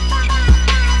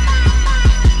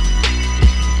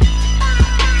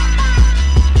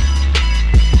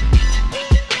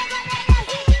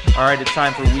All right, it's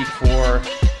time for week 4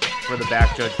 for the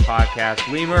Back Judge podcast.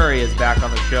 Lee Murray is back on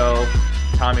the show.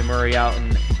 Tommy Murray out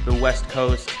in the West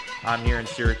Coast. I'm here in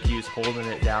Syracuse holding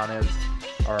it down as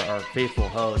our faithful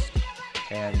host.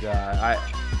 And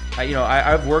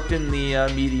I've worked in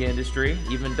the media industry,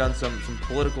 even done some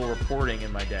political reporting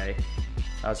in my day.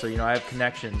 So I have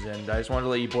connections, and I just wanted to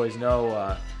let you boys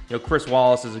know, Chris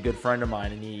Wallace is a good friend of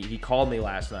mine, and he called me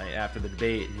last night after the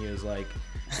debate, and he was like,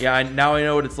 yeah, now I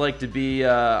know what it's like to be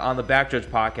on the Back Judge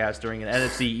podcast during an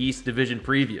NFC East division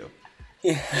preview.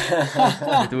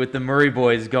 Yeah. with the Murray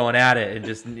boys going at it and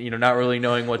just not really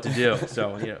knowing what to do.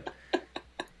 So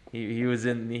he was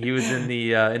in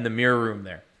the mirror room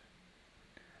there.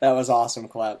 That was awesome,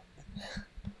 Clep.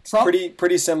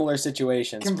 Pretty similar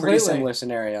situations, completely. Pretty similar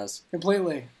scenarios.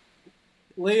 Completely.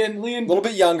 Lee and a little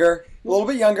bit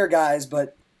younger guys,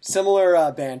 but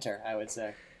similar banter, I would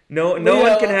say. No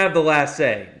one can have the last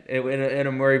say in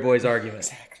a Murray boys argument.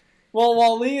 Exactly. Well,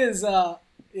 while Lee is a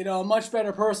much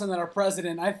better person than our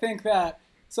president, I think that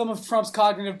some of Trump's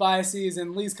cognitive biases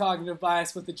and Lee's cognitive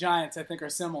bias with the Giants, I think, are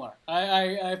similar.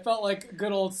 I felt like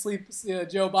good old sleep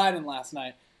Joe Biden last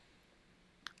night.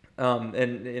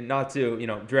 And not to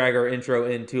drag our intro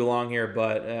in too long here,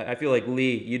 but I feel like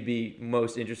Lee, you'd be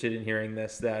most interested in hearing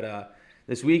this. That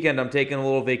this weekend I'm taking a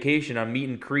little vacation. I'm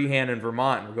meeting Crehan in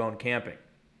Vermont, and we're going camping.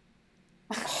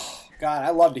 Oh, God,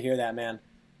 I love to hear that, man.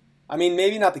 I mean,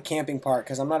 maybe not the camping part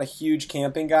because I'm not a huge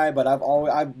camping guy, but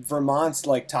Vermont's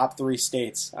like top 3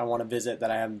 states I want to visit that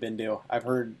I haven't been to. I've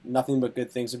heard nothing but good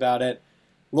things about it.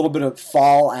 A little bit of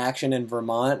fall action in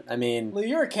Vermont. I mean, Lee,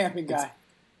 you're a camping guy.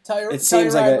 Tell your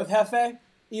like ride with Hefe,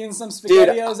 eating some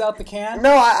SpaghettiOs out the can.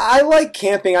 No, I like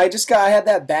camping. I had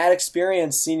that bad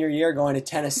experience senior year going to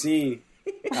Tennessee.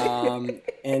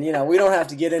 And we don't have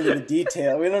to get into the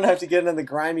detail. We don't have to get into the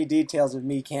grimy details of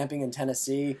me camping in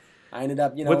Tennessee. I ended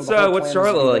up, what's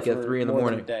Charlotte like at 3 in the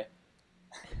morning?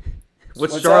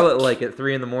 What's Charlotte like at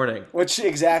 3 in the morning?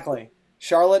 Exactly.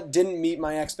 Charlotte didn't meet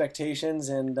my expectations,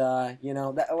 and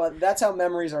that's how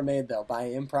memories are made, though, by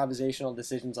improvisational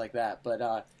decisions like that.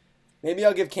 But maybe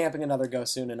I'll give camping another go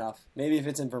soon enough. Maybe if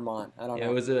it's in Vermont, I don't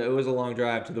know. It was a long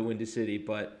drive to the Windy City,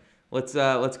 but let's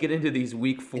get into these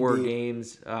Week 4 Indeed.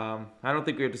 games. I don't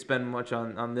think we have to spend much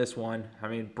on this one. I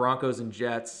mean, Broncos and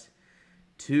Jets,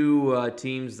 2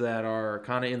 teams that are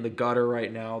kind of in the gutter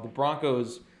right now. The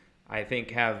Broncos, I think,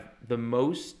 have the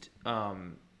most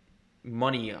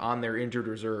money on their injured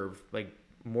reserve, like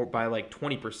more by like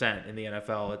 20% in the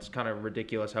NFL. It's kind of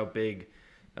ridiculous how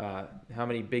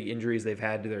many big injuries they've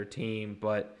had to their team.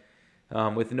 But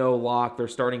with no lock, they're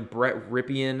starting Brett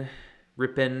Rypien,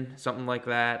 something like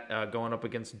that, going up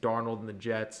against Darnold and the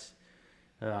Jets.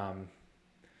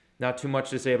 Not too much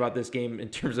to say about this game in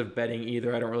terms of betting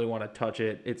either. I don't really want to touch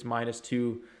it. It's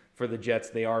 -2 for the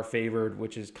Jets. They are favored,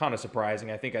 which is kind of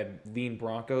surprising. I think I'd lean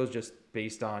Broncos just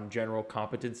based on general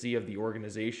competency of the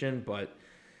organization, but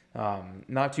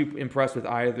not too impressed with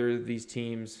either of these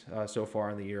teams so far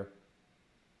in the year.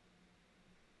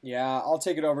 Yeah, I'll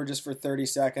take it over just for 30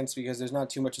 seconds because there's not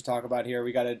too much to talk about here.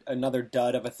 We got another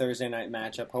dud of a Thursday night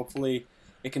matchup. Hopefully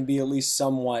it can be at least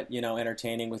somewhat,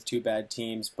 entertaining with 2 bad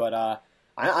teams. But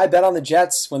I bet on the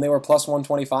Jets when they were plus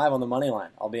 125 on the money line,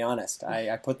 I'll be honest.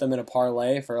 I put them in a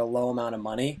parlay for a low amount of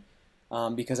money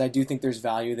because I do think there's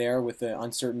value there with the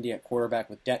uncertainty at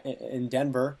quarterback in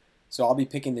Denver. So I'll be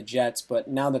picking the Jets. But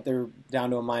now that they're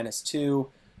down to a -2,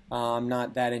 I'm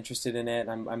not that interested in it.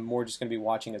 I'm more just going to be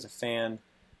watching as a fan.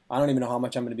 I don't even know how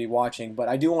much I'm going to be watching, but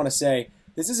I do want to say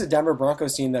this is a Denver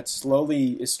Broncos team that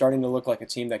slowly is starting to look like a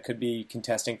team that could be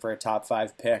contesting for a top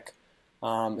 5 pick,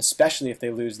 especially if they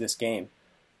lose this game.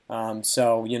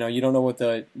 So you don't know what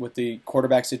the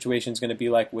quarterback situation is going to be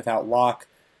like without Locke.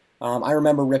 I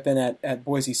remember Rypien at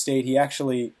Boise State. He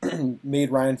actually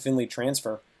made Ryan Finley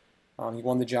transfer. He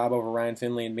won the job over Ryan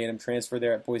Finley and made him transfer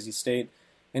there at Boise State.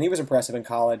 And he was impressive in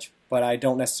college, but I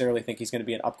don't necessarily think he's going to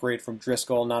be an upgrade from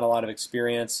Driscoll, not a lot of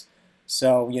experience.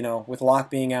 So, with Locke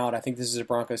being out, I think this is a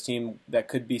Broncos team that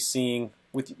could be seeing,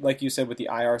 with like you said, with the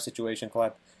IR situation,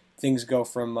 Clep, things go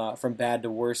from bad to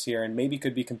worse here, and maybe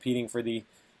could be competing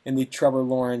in the Trevor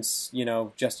Lawrence,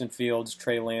 Justin Fields,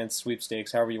 Trey Lance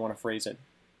sweepstakes, however you want to phrase it.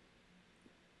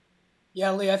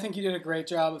 Yeah, Lee, I think you did a great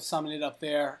job of summing it up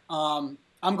there.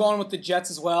 I'm going with the Jets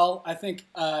as well. I think,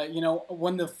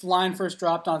 when the line first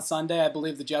dropped on Sunday, I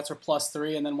believe the Jets were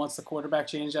 +3, and then once the quarterback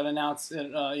change got announced,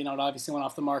 it obviously went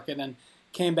off the market and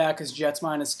came back as Jets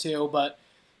 -2. But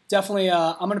definitely,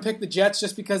 I'm going to pick the Jets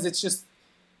just because it's just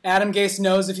Adam Gase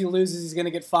knows if he loses, he's going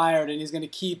to get fired, and he's going to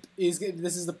keep.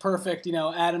 This is the perfect,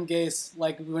 Adam Gase,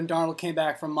 like when Darnold came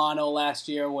back from mono last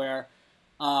year, where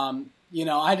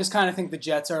I just kind of think the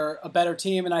Jets are a better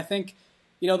team, and I think,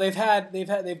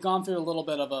 they've gone through a little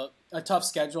bit of a tough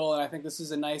schedule, and I think this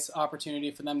is a nice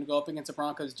opportunity for them to go up against a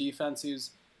Broncos defense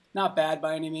who's not bad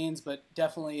by any means, but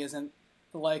definitely isn't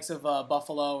the likes of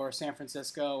Buffalo or San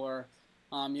Francisco or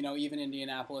even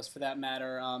Indianapolis for that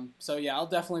matter. So yeah, I'll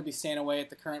definitely be staying away at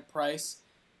the current price.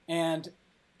 And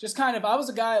just kind of, I was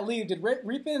a guy. Lee, did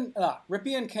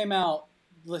Ripien came out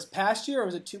this past year, or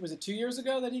was it 2 years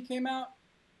ago that he came out?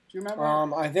 Do you remember?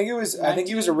 I think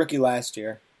he was a rookie last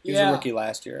year. He was a rookie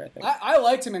last year, I think. I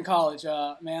liked him in college,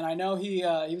 man. I know he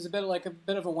was a bit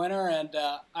of a winner, and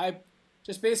I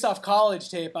just based off college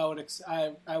tape, I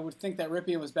would think that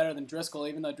Ripien was better than Driscoll,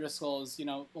 even though Driscoll is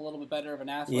a little bit better of an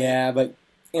athlete. Yeah, but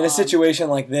in a situation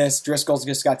like this, Driscoll's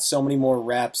just got so many more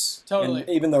reps. Totally. And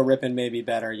even though Ripien may be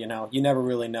better, you never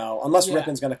really know unless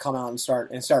Ripien's going to come out and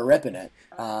start ripping it.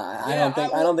 I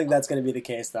don't think that's going to be the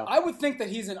case though. I would think that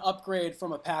he's an upgrade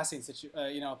from a passing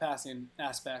passing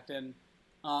aspect, and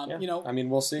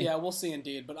we'll see. Yeah, we'll see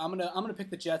indeed. But I'm gonna pick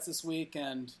the Jets this week,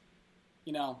 and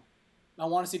I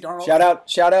want to see Darnold.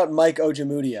 Shout out Mike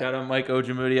Ojemudia. Shout out Mike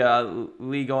Ojemudia.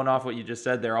 Lee, going off what you just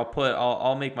said there,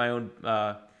 I'll make my own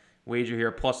wager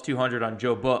here, plus 200 on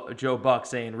Joe Buck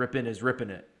saying Ripien is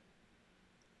ripping it.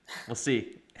 We'll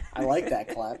see. I like that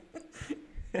clap.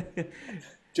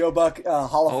 Joe Buck,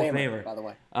 Hall of Famer, by the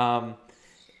way.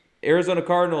 Arizona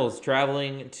Cardinals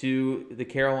traveling to the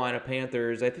Carolina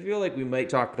Panthers. I feel like we might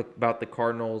talk about the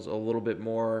Cardinals a little bit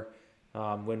more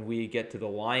when we get to the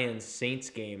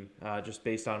Lions-Saints game, just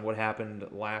based on what happened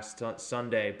last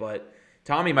Sunday. But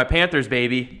Tommy, my Panthers,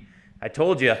 baby. I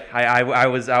told you, I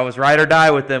was ride or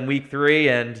die with them week 3,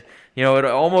 and it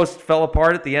almost fell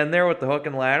apart at the end there with the hook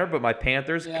and ladder. But my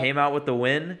Panthers came out with the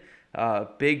win.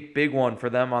 Big one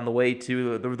for them on the way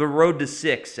to the road to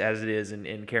 6, as it is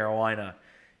in Carolina.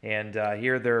 And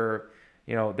here they're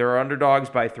underdogs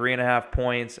by 3.5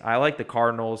 points. I like the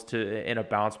Cardinals in a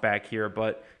bounce back here,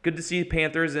 but good to see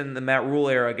Panthers in the Matt Rule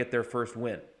era get their first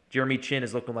win. Jeremy Chin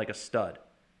is looking like a stud.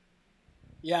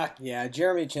 Yeah,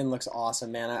 Jeremy Chin looks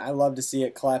awesome, man. I love to see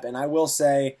it clap. And I will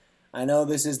say, I know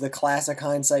this is the classic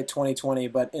hindsight 2020,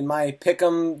 but in my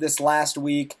pick'em this last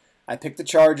week, I picked the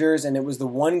Chargers, and it was the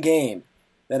one game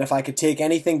that if I could take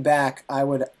anything back, I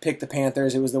would pick the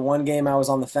Panthers. It was the one game I was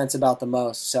on the fence about the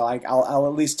most. So I'll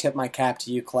at least tip my cap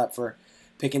to you, Klep, for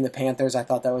picking the Panthers. I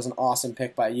thought that was an awesome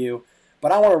pick by you.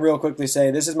 But I want to real quickly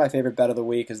say this is my favorite bet of the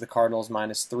week is the Cardinals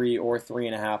 -3 or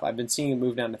 3.5. I've been seeing it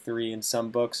move down to 3 in some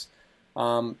books.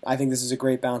 I think this is a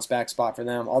great bounce back spot for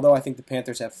them, although I think the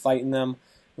Panthers have fight in them.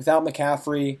 Without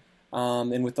McCaffrey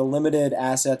and with the limited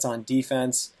assets on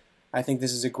defense, I think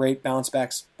this is a great bounce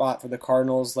back spot for the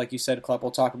Cardinals. Like you said, Klepp,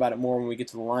 we'll talk about it more when we get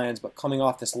to the Lions, but coming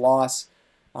off this loss,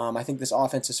 I think this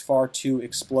offense is far too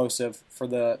explosive for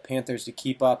the Panthers to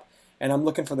keep up, and I'm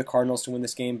looking for the Cardinals to win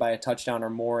this game by a touchdown or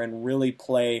more and really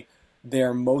play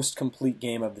their most complete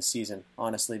game of the season,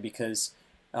 honestly, because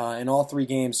in all 3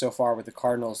 games so far with the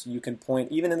Cardinals, you can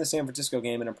point, even in the San Francisco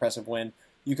game, an impressive win,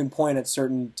 you can point at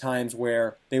certain times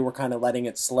where they were kind of letting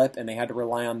it slip and they had to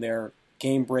rely on their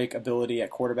game break ability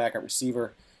at quarterback, at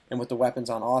receiver, and with the weapons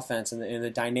on offense and the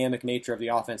dynamic nature of the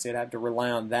offense, they'd have to rely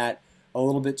on that a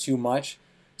little bit too much.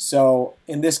 So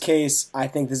in this case, I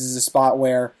think this is a spot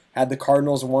where had the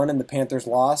Cardinals won and the Panthers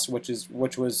lost, which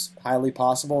was highly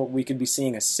possible, we could be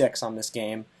seeing a 6 on this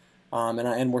game.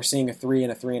 And we're seeing a 3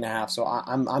 and a 3.5. So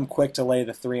I'm quick to lay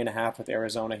the 3.5 with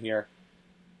Arizona here.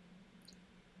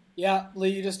 Yeah, Lee,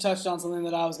 you just touched on something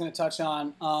that I was going to touch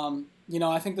on.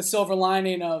 I think the silver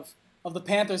lining of the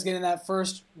Panthers getting that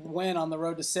first win on the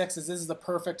road to 6 is this is the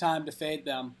perfect time to fade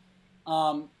them.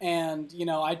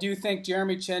 I do think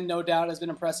Jeremy Chin, no doubt, has been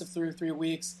impressive through 3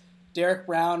 weeks. Derek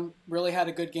Brown really had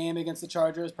a good game against the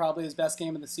Chargers, probably his best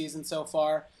game of the season so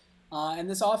far. And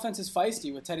this offense is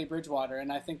feisty with Teddy Bridgewater,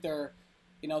 and I think their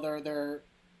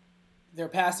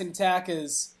passing attack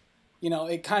is,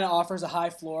 it kind of offers a high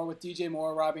floor with DJ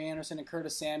Moore, Robbie Anderson, and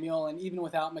Curtis Samuel, and even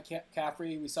without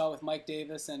McCaffrey, we saw with Mike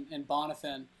Davis and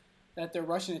Bonifin that their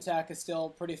rushing attack is still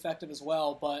pretty effective as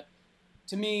well. But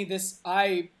to me,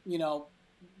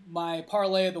 my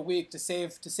parlay of the week to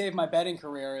save my betting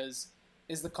career is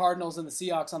the Cardinals and the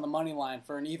Seahawks on the money line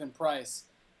for an even price.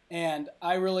 And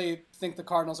I really think the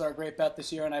Cardinals are a great bet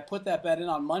this year, and I put that bet in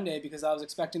on Monday because I was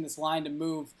expecting this line to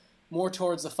move more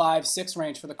towards the 5-6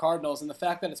 range for the Cardinals, and the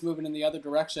fact that it's moving in the other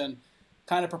direction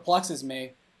kind of perplexes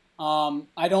me.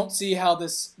 I don't see how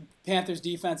this Panthers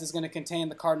defense is going to contain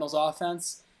the Cardinals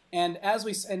offense. And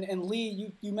and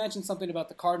Lee, you mentioned something about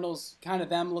the Cardinals, kind of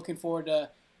them looking forward to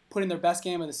putting their best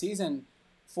game of the season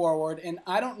forward, and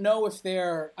I don't know if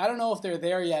they're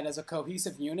there yet as a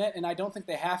cohesive unit, and I don't think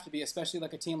they have to be, especially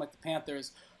like a team like the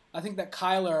Panthers. I think that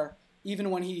Kyler,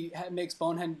 even when he makes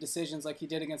boneheaded decisions like he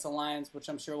did against the Lions, which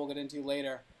I'm sure we'll get into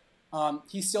later,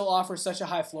 he still offers such a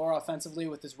high floor offensively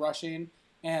with his rushing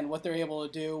and what they're able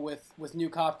to do with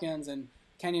Nuke Hopkins and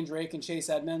Kenyon Drake and Chase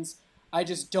Edmonds. I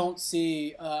just don't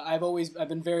see. I've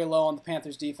been very low on the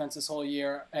Panthers defense this whole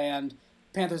year, and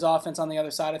Panthers offense on the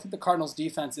other side. I think the Cardinals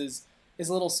defense is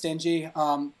a little stingy.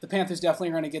 The Panthers definitely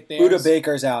are going to get theirs. Buda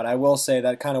Baker's out. I will say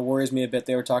that kind of worries me a bit.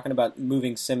 They were talking about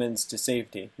moving Simmons to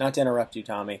safety. Not to interrupt you,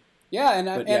 Tommy. Yeah, and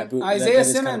Isaiah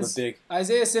Simmons.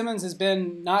 Isaiah Simmons has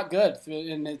been not good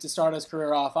to start his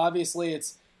career off. Obviously,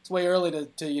 it's way early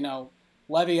to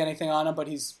levy anything on him, but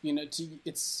he's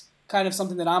it's kind of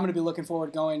something that I'm going to be looking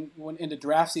forward going into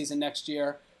draft season next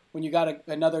year when you got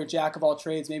another jack of all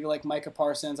trades, maybe like Micah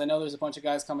Parsons. I know there's a bunch of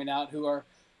guys coming out who are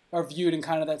viewed in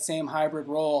kind of that same hybrid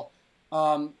role.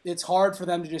 It's hard for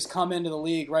them to just come into the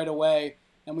league right away,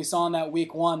 and we saw in that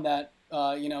week one that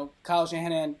Kyle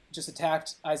Shanahan just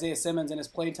attacked Isaiah Simmons, and his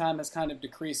play time has kind of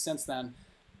decreased since then.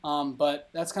 But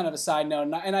that's kind of a side note,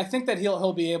 and I think that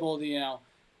he'll be able to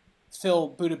fill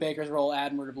Buda Baker's role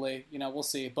admirably. We'll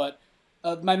see. But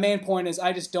my main point is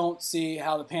I just don't see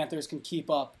how the Panthers can keep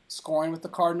up scoring with the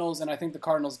Cardinals, and I think the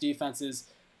Cardinals' defense is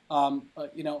a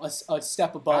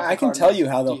step above. I can tell you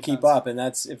how they'll keep up, and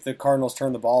that's if the Cardinals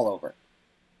turn the ball over.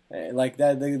 Like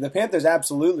that, the Panthers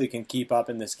absolutely can keep up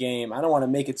in this game. I don't want to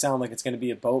make it sound like it's going to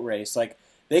be a boat race. Like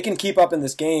they can keep up in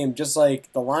this game just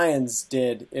like the Lions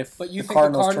did if the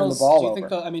Cardinals turn the ball over.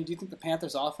 Do you think the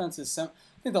Panthers' offense is? I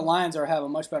think the Lions have a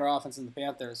much better offense than the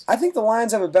Panthers. I think the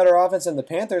Lions have a better offense than the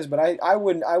Panthers, but I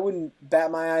wouldn't bat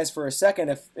my eyes for a second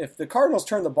if the Cardinals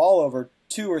turn the ball over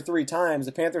 2 or 3 times,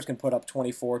 the Panthers can put up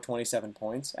 24, 27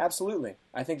 points. Absolutely.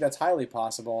 I think that's highly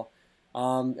possible.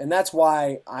 And that's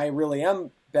why I really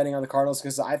am betting on the Cardinals,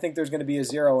 because I think there's going to be a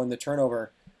 0 in the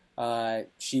turnover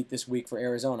sheet this week for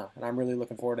Arizona, and I'm really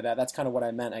looking forward to that. That's kind of what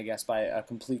I meant, I guess, by a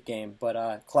complete game.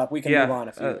 But, Clap, we can move on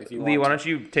if you want. Lee, why don't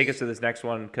you take us to this next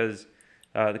one, because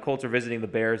the Colts are visiting the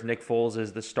Bears. Nick Foles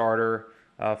is the starter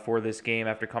for this game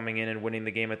after coming in and winning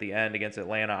the game at the end against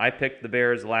Atlanta. I picked the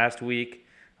Bears last week.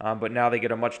 But now they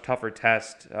get a much tougher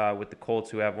test with the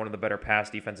Colts, who have one of the better pass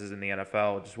defenses in the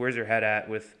NFL. Just where's your head at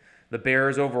with the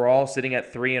Bears overall sitting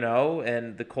at 3-0,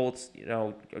 and the Colts,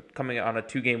 coming on a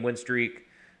 2-game win streak,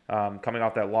 coming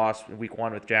off that loss in Week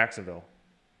 1 with Jacksonville?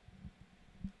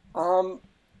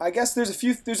 I guess there's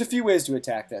a few ways to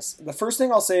attack this. The first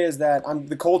thing I'll say is that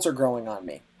the Colts are growing on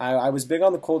me. I was big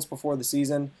on the Colts before the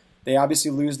season. They obviously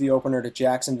lose the opener to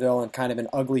Jacksonville in kind of an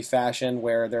ugly fashion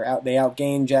where they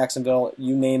outgain Jacksonville.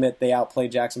 You name it, they outplay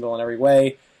Jacksonville in every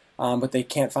way, but they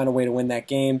can't find a way to win that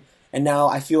game. And now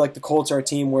I feel like the Colts are a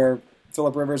team where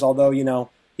Phillip Rivers, although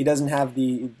he doesn't have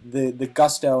the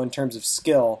gusto in terms of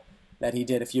skill that he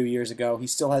did a few years ago, he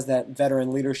still has that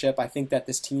veteran leadership. I think that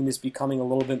this team is becoming a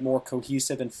little bit more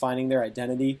cohesive and finding their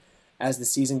identity as the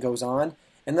season goes on.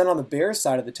 And then on the Bears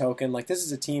side of the token, this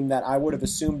is a team that I would have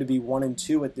assumed to be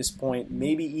 1-2 at this point,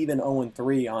 maybe even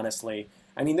 0-3, honestly.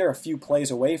 I mean, they're a few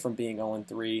plays away from being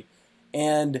 0-3.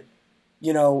 And,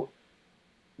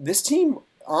 this team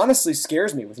honestly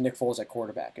scares me with Nick Foles at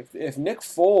quarterback. If Nick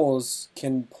Foles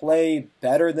can play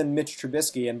better than Mitch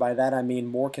Trubisky, and by that I mean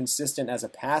more consistent as a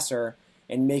passer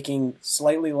and making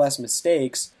slightly less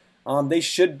mistakes, they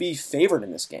should be favored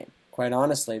in this game. Quite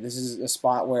honestly, this is a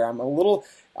spot where I'm a little,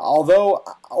 although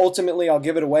ultimately I'll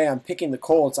give it away, I'm picking the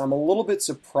Colts, I'm a little bit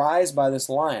surprised by this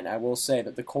line. I will say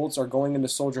that the Colts are going into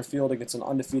Soldier Field against an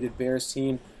undefeated Bears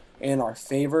team and are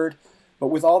favored. But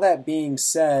with all that being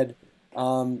said,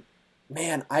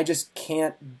 I just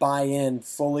can't buy in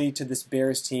fully to this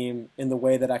Bears team in the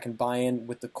way that I can buy in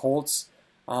with the Colts.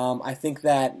 I think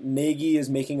that Nagy is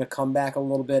making a comeback a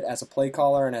little bit as a play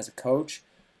caller and as a coach.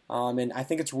 And I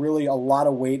think it's really a lot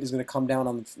of weight is going to come down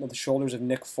on the shoulders of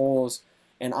Nick Foles.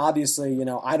 And obviously,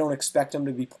 I don't expect him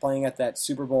to be playing at that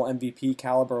Super Bowl MVP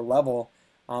caliber level.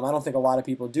 I don't think a lot of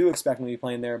people do expect him to be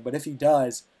playing there. But if he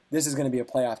does, this is going to be a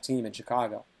playoff team in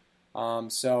Chicago.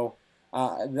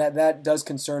 That does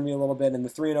concern me a little bit. And the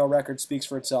 3-0 record speaks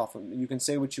for itself. You can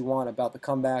say what you want about the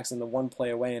comebacks and the one play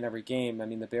away in every game. I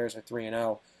mean, the Bears are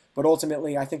 3-0. But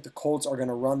ultimately, I think the Colts are going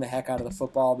to run the heck out of the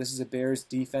football. This is a Bears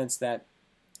defense that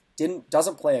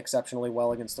doesn't play exceptionally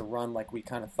well against the run like we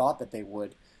kind of thought that they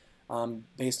would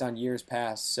based on years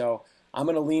past. So I'm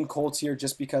going to lean Colts here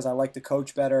just because I like the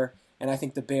coach better, and I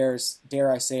think the Bears,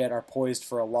 dare I say it, are poised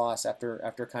for a loss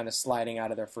after kind of sliding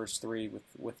out of their first 3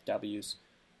 with W's.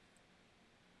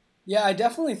 Yeah, I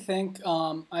definitely think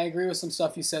I agree with some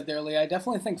stuff you said there, Lee. I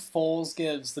definitely think Foles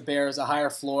gives the Bears a higher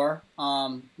floor.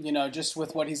 Just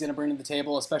with what he's going to bring to the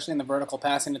table, especially in the vertical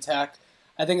passing attack.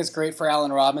 I think it's great for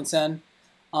Allen Robinson.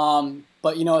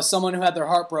 But as someone who had their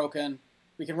heart broken,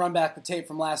 we can run back the tape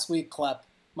from last week, Klep.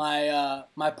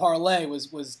 My parlay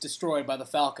was destroyed by the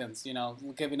Falcons.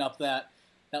 Giving up that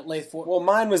late four. Well,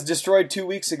 mine was destroyed 2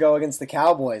 weeks ago against the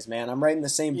Cowboys. Man, I'm right in the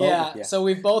same boat with you. So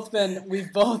we've both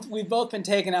been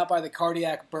taken out by the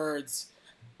cardiac birds.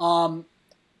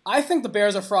 I think the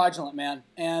Bears are fraudulent, man,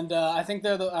 and I think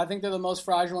they're the most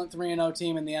fraudulent 3-0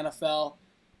 team in the NFL.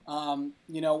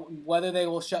 Whether they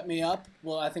will shut me up,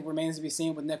 I think remains to be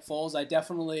seen with Nick Foles. I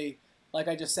definitely, like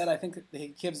I just said, I think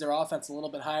he gives their offense a little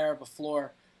bit higher of a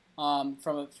floor.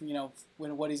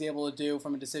 What he's able to do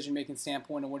from a decision-making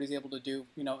standpoint and what he's able to do,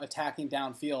 attacking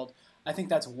downfield. I think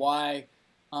that's why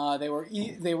they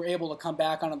were able to come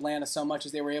back on Atlanta so much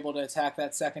as they were able to attack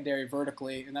that secondary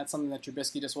vertically, and that's something that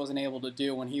Trubisky just wasn't able to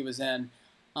do when he was in.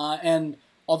 And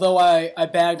although I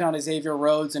bagged on Xavier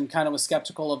Rhodes and kind of was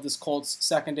skeptical of this Colts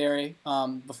secondary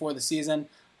before the season,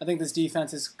 I think this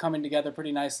defense is coming together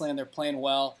pretty nicely and they're playing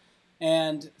well.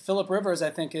 And Phillip Rivers, I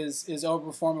think, is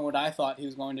overperforming what I thought he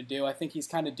was going to do. I think he's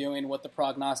kind of doing what the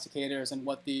prognosticators and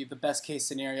what the best case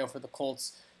scenario for the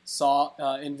Colts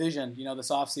envisioned,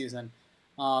 this offseason.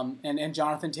 And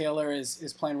Jonathan Taylor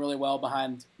is playing really well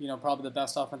behind, probably the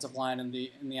best offensive line in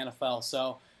the NFL.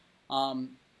 So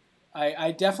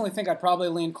I definitely think I'd probably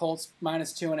lean Colts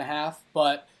 -2.5,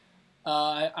 but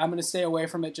I'm going to stay away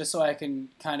from it just so I can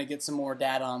kind of get some more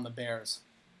data on the Bears.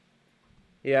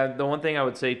 Yeah, the one thing I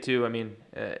would say too,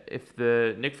 if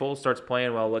the Nick Foles starts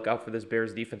playing well, look out for this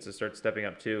Bears defense to start stepping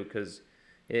up too, because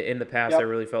in the past I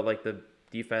really felt like the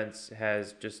defense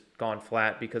has just gone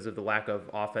flat because of the lack of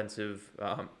offensive,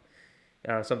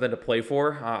 something to play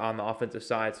for on the offensive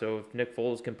side. So if Nick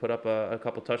Foles can put up a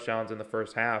couple touchdowns in the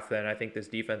first half, then I think this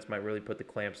defense might really put the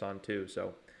clamps on too.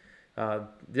 So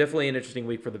definitely an interesting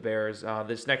week for the Bears.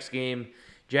 This next game,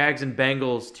 Jags and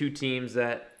Bengals, two teams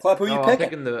that. Club, who you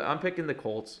picking? I'm picking the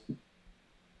Colts.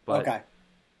 But okay.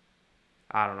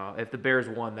 I don't know. If the Bears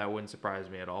won, that wouldn't surprise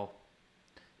me at all.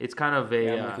 It's kind of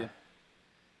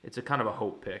it's a kind of a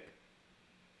hope pick.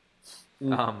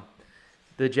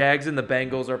 The Jags and the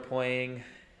Bengals are playing.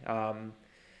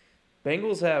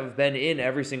 Bengals have been in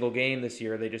every single game this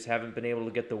year. They just haven't been able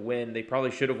to get the win. They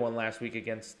probably should have won last week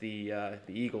against the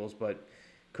Eagles, but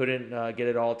couldn't get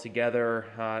it all together.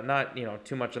 Not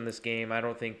too much on this game. I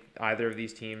don't think either of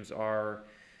these teams are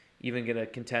even going to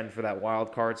contend for that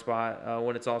wild card spot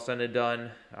when it's all said and done.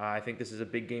 I think this is a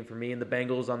big game for me and the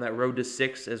Bengals on that road to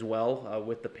 6 as well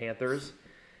with the Panthers.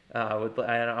 I'm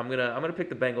gonna pick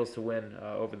the Bengals to win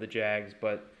over the Jags,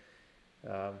 but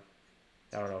I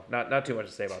don't know. Not too much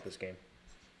to say about this game.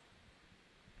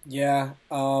 Yeah.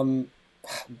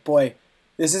 Boy.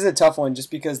 This is a tough one just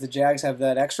because the Jags have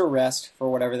that extra rest for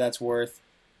whatever that's worth.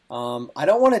 I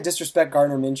don't want to disrespect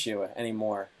Gardner Minshew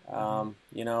anymore. I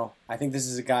think this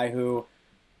is a guy who,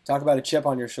 talk about a chip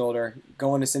on your shoulder,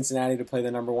 going to Cincinnati to play the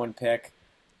number 1 pick.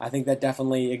 I think that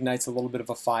definitely ignites a little bit of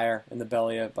a fire in the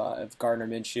belly of Gardner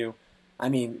Minshew.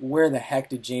 Where the heck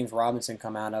did James Robinson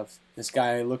come out of? This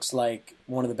guy looks like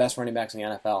one of the best running backs in the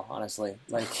NFL, honestly.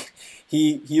 Like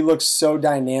he looks so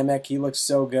dynamic. He looks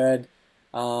so good.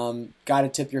 Got to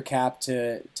tip your cap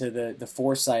to the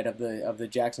foresight of the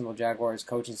Jacksonville Jaguars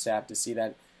coaching staff to see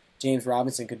that James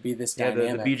Robinson could be this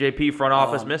dynamic. The BJP front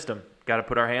office missed him. Got to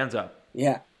put our hands up.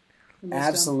 Yeah,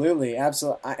 absolutely.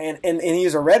 And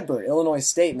he's a Redbird, Illinois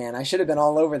State, man. I should have been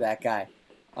all over that guy.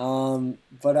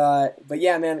 But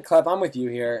yeah, man, Clef, I'm with you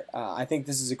here. I think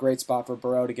this is a great spot for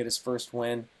Burrow to get his first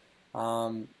win.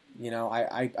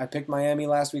 I picked Miami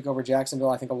last week over Jacksonville.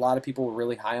 I think a lot of people were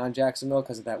really high on Jacksonville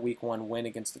because of that Week 1 win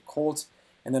against the Colts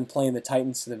and then playing the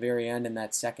Titans to the very end in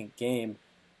that second game.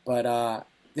 But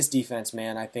this defense,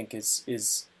 man, I think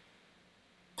is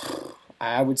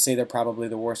I would say they're probably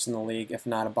the worst in the league, if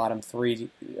not a bottom 3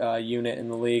 unit in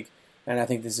the league. And I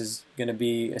think this is going to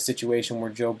be a situation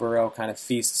where Joe Burrow kind of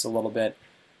feasts a little bit.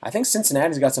 I think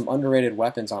Cincinnati's got some underrated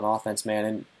weapons on offense, man.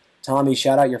 And Tommy,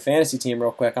 shout out your fantasy team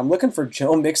real quick. I'm looking for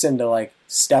Joe Mixon to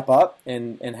step up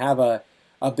and have a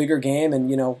bigger game. And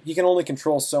he can only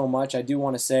control so much. I do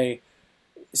want to say,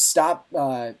 stop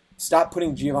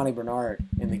putting Giovanni Bernard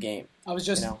in the game. I was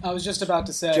just about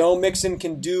to say Joe Mixon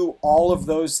can do all of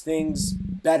those things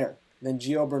better than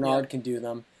Gio Bernard can do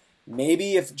them.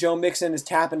 Maybe if Joe Mixon is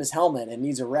tapping his helmet and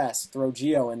needs a rest, throw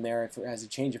Gio in there as a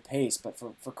change of pace. But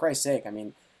for Christ's sake,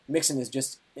 Mixon is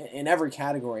just, in every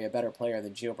category, a better player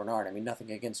than Gio Bernard.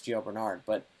 Nothing against Gio Bernard.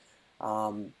 But,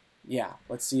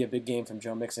 let's see a big game from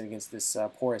Joe Mixon against this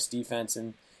porous defense.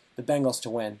 And, the Bengals to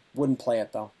win. Wouldn't play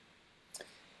it, though.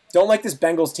 Don't like this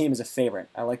Bengals team as a favorite.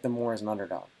 I like them more as an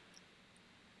underdog.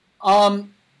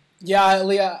 Yeah,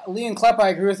 Lee and Klepp, I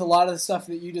agree with a lot of the stuff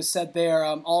that you just said there.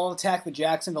 I'll attack the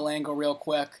Jacksonville angle real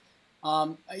quick.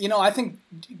 I think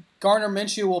Gardner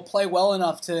Minshew will play well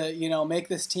enough to, make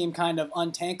this team kind of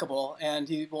untankable, and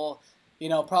he will,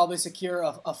 probably secure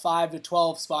a 5 to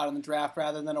 12 spot in the draft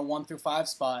rather than a 1 through 5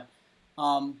 spot.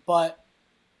 But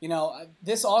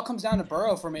this all comes down to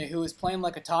Burrow for me, who is playing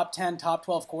like a top 10, top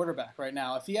 12 quarterback right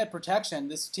now. If he had protection,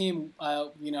 this team,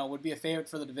 would be a favorite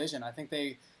for the division. I think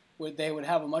they would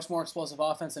have a much more explosive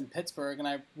offense than Pittsburgh, and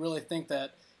I really think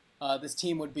that this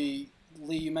team would be.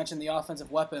 Lee, you mentioned the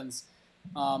offensive weapons.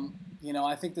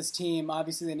 I think this team,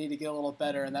 obviously they need to get a little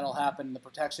better, and that'll happen. The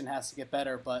protection has to get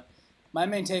better, but my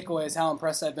main takeaway is how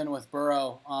impressed I've been with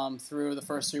Burrow through the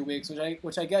first 3 weeks,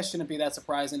 which I guess shouldn't be that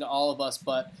surprising to all of us.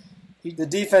 But the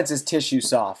defense is tissue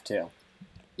soft too.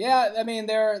 Yeah, I mean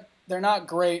they're not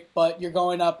great, but you're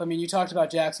going up. I mean, you talked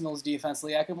about Jacksonville's defense,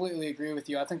 Lee. I completely agree with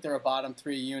you. I think they're a bottom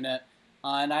 3 unit,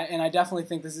 and I definitely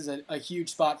think this is a huge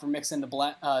spot for Mixon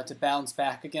to bounce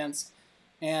back against.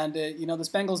 And, this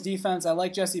Bengals defense, I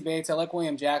like Jesse Bates. I like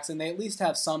William Jackson. They at least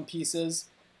have some pieces,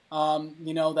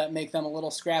 that make them a little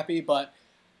scrappy. But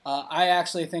I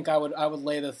actually think I would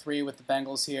lay the 3 with the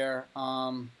Bengals here.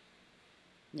 I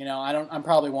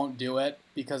probably won't do it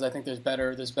because I think there's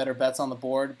better bets on the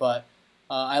board. But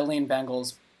I lean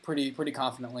Bengals pretty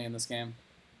confidently in this game.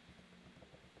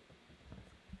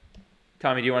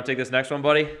 Tommy, do you want to take this next one,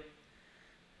 buddy?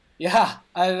 Yeah,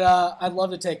 I'd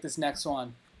love to take this next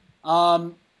one.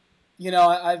 I've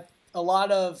a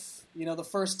lot of the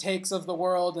first takes of the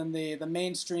world and the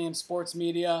mainstream sports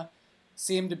media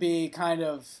seem to be kind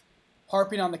of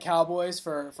harping on the Cowboys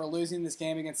for losing this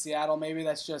game against Seattle. Maybe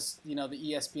that's just the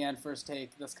ESPN first take.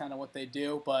 That's kind of what they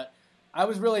do. But I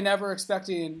was really never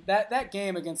expecting that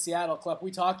game against Seattle. Club,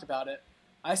 we talked about it.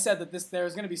 I said that there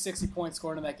was going to be 60 points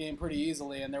scored in that game pretty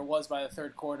easily, and there was by the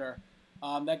third quarter.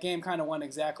 That game kind of went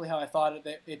exactly how I thought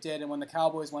it did, and when the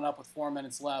Cowboys went up with 4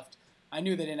 minutes left, I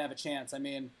knew they didn't have a chance. I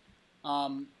mean,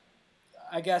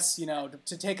 I guess,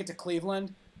 to take it to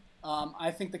Cleveland,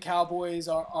 I think the Cowboys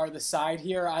are the side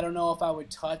here. I don't know if I would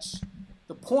touch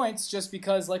the points just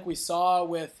because, like we saw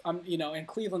with, and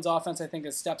Cleveland's offense, I think,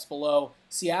 is steps below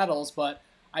Seattle's, but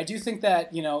I do think that,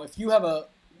 if you have a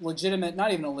legitimate,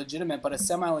 not even a legitimate, but a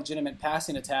semi-legitimate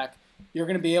passing attack, you're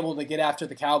going to be able to get after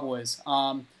the Cowboys.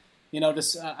 We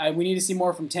need to see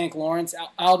more from Tank Lawrence.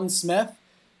 Aldon Smith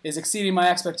is exceeding my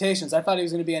expectations. I thought he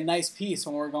was going to be a nice piece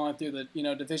when we were going through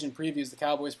the division previews, the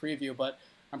Cowboys preview, but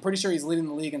I'm pretty sure he's leading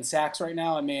the league in sacks right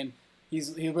now. I mean,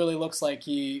 he really looks like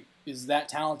he is that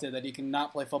talented that he can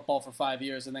not play football for 5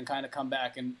 years and then kind of come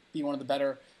back and be one of the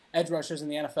better edge rushers in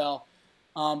the NFL.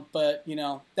 But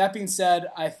that being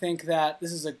said, I think that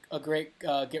this is a great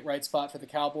get-right spot for the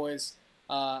Cowboys.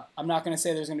 I'm not going to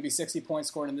say there's going to be 60 points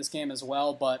scored in this game as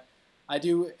well, but I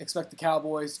do expect the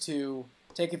Cowboys to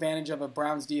take advantage of a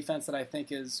Browns defense that I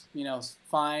think is,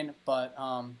 fine, but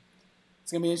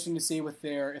it's going to be interesting to see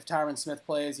if Tyron Smith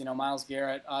plays. Myles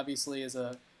Garrett obviously is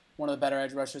one of the better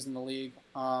edge rushers in the league.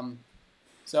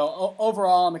 So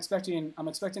overall, I'm expecting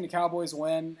the Cowboys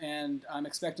win, and I'm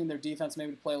expecting their defense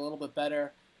maybe to play a little bit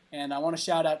better. And I want to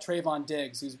shout out Trayvon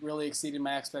Diggs, who's really exceeded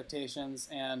my expectations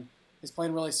and is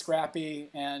playing really scrappy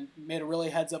and made a really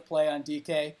heads-up play on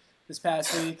DK this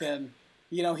past week. And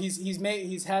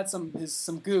he's had some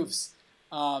goofs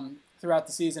throughout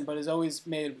the season, but has always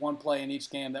made one play in each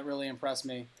game that really impressed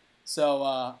me. So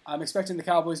I'm expecting the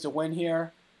Cowboys to win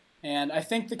here, and I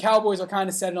think the Cowboys are kind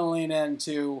of settling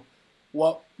into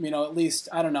what, at least,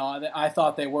 I don't know, I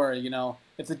thought they were.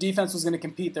 If the defense was going to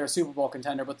compete, they're a Super Bowl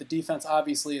contender, but the defense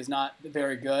obviously is not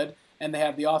very good, and they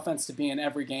have the offense to be in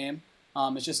every game.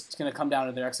 It's just going to come down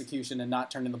to their execution and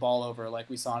not turning the ball over like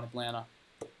we saw in Atlanta.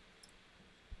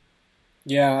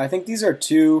 Yeah, I think these are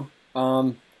two.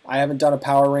 I haven't done a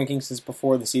power ranking since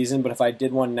before the season, but if I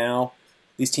did one now,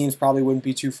 these teams probably wouldn't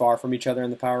be too far from each other in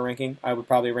the power ranking. I would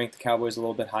probably rank the Cowboys a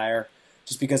little bit higher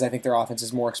just because I think their offense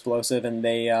is more explosive and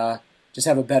they just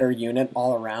have a better unit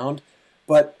all around.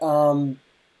 But,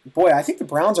 I think the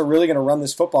Browns are really going to run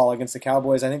this football against the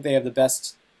Cowboys. I think they have the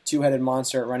best two-headed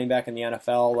monster at running back in the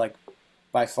NFL,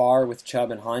 by far, with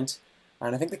Chubb and Hunt.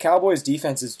 And I think the Cowboys'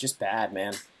 defense is just bad,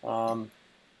 man.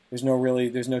 There's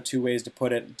no two ways to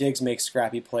put it. Diggs makes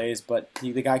scrappy plays, but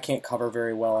the guy can't cover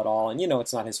very well at all. And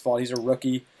it's not his fault. He's a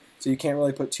rookie, so you can't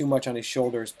really put too much on his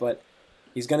shoulders. But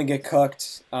he's going to get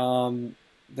cooked.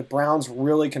 The Browns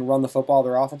really can run the football.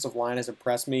 Their offensive line has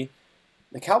impressed me.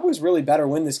 The Cowboys really better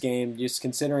win this game, just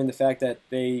considering the fact that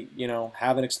they,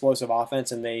 have an explosive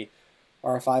offense and they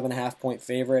are a 5.5-point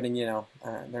favorite, and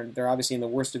they're obviously in the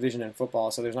worst division in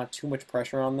football, so there's not too much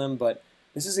pressure on them. But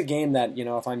this is a game that,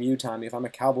 if I'm you, Tommy, if I'm a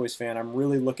Cowboys fan, I'm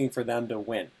really looking for them to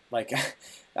win. Like,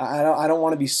 I don't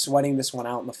want to be sweating this one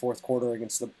out in the fourth quarter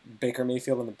against the Baker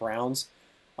Mayfield and the Browns.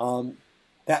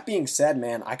 That being said,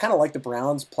 man, I kind of like the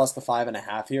Browns plus the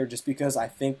 5.5 here, just because I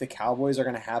think the Cowboys are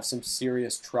going to have some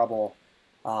serious trouble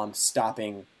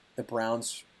stopping the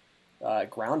Browns'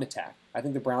 ground attack. I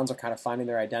think the Browns are kind of finding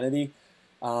their identity.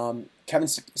 Kevin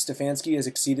Stefanski has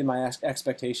exceeded my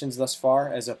expectations thus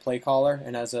far as a play caller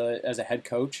and as a head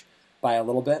coach by a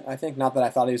little bit, I think. Not that I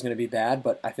thought he was going to be bad,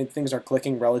 but I think things are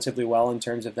clicking relatively well in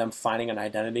terms of them finding an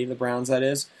identity, the Browns, that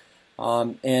is.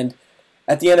 And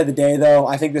at the end of the day, though,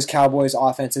 I think this Cowboys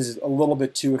offense is a little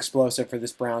bit too explosive for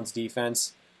this Browns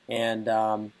defense. And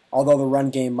although the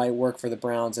run game might work for the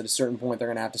Browns, at a certain point they're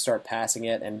going to have to start passing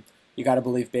it. And you got to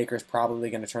believe Baker's probably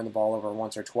going to turn the ball over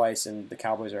once or twice, and the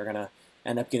Cowboys are going to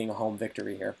end up getting a home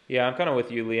victory here. Yeah, I'm kind of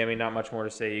with you, Lee. I mean, not much more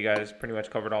to say. You guys pretty much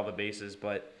covered all the bases.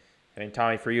 But, I mean,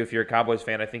 Tommy, for you, if you're a Cowboys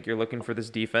fan, I think you're looking for this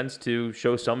defense to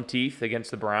show some teeth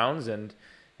against the Browns and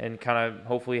kind of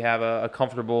hopefully have a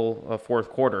comfortable fourth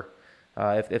quarter.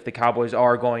 If the Cowboys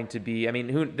are going to be, I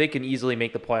mean, they can easily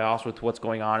make the playoffs with what's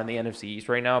going on in the NFC East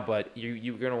right now, but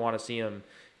you're going to want to see them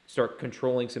start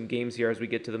controlling some games here as we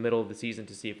get to the middle of the season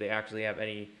to see if they actually have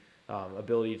any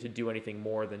ability to do anything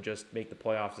more than just make the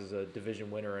playoffs as a division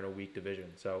winner in a weak division.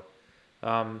 So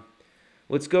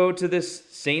let's go to this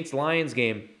Saints-Lions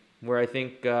game where I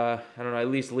think, I don't know, at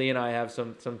least Lee and I have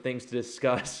some things to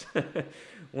discuss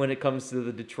when it comes to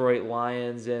the Detroit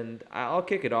Lions. And I'll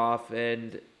kick it off,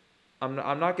 and I'm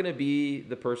not going to be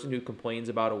the person who complains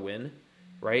about a win,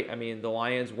 right? I mean, the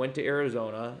Lions went to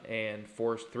Arizona and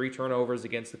forced 3 turnovers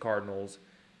against the Cardinals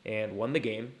and won the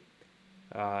game.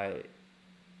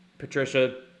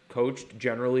 Patricia coached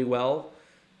generally well.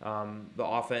 The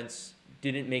offense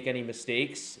didn't make any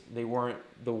mistakes. They weren't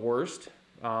the worst.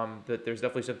 That there's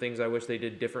definitely some things I wish they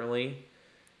did differently.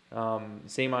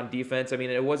 Same on defense. I mean,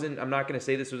 I'm not going to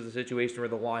say this was a situation where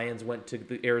the Lions went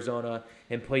to Arizona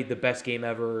and played the best game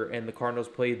ever and the Cardinals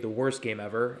played the worst game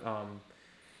ever.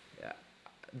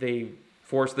 They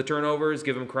forced the turnovers,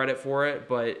 give them credit for it,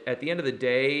 but at the end of the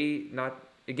day,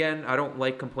 I don't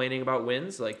like complaining about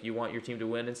wins. Like, you want your team to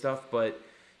win and stuff, but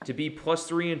to be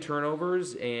 +3 in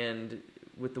turnovers, and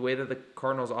with the way that the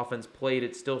Cardinals offense played,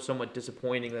 it's still somewhat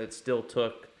disappointing that it still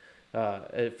took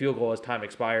a field goal as time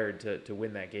expired to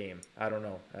win that game. I don't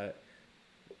know.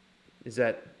 Is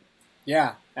that?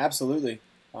 Yeah, absolutely.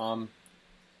 The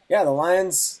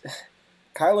Lions,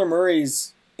 Kyler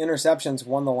Murray's interceptions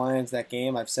won the Lions that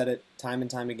game. I've said it time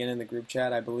and time again in the group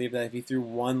chat. I believe that if he threw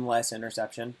one less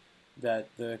interception, that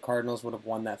the Cardinals would have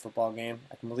won that football game.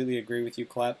 I completely agree with you,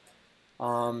 Klep.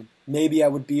 Maybe I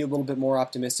would be a little bit more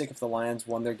optimistic if the Lions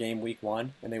won their game week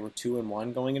 1 and they were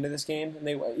 2-1 going into this game, and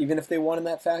even if they won in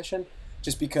that fashion,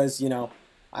 just because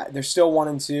they're still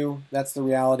 1-2. That's the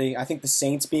reality. I think the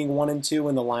Saints being 1-2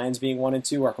 and the Lions being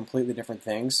 1-2 are completely different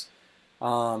things.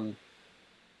 But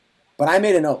I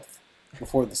made an oath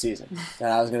before the season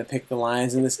that I was going to pick the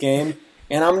Lions in this game,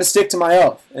 and I'm going to stick to my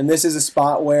oath. And this is a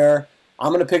spot where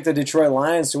I'm going to pick the Detroit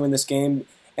Lions to win this game.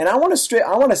 And I want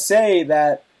to say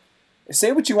that,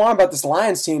 say what you want about this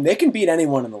Lions team, they can beat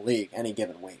anyone in the league any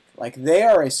given week. Like, they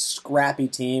are a scrappy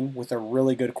team with a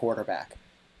really good quarterback.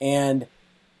 And,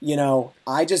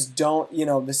 I just don't,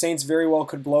 the Saints very well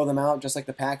could blow them out just like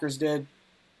the Packers did.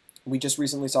 We just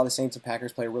recently saw the Saints and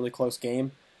Packers play a really close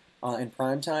game in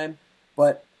primetime.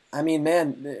 But, I mean,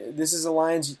 man, this is a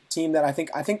Lions team that I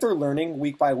think they're learning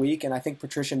week by week, and I think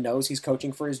Patricia knows he's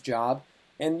coaching for his job.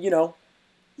 And,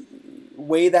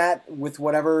 weigh that with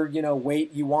whatever,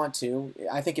 weight you want to.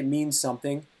 I think it means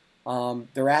something.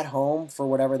 They're at home for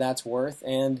whatever that's worth,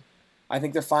 and I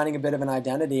think they're finding a bit of an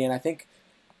identity. And I think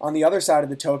on the other side of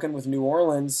the token with New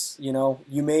Orleans,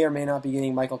 you may or may not be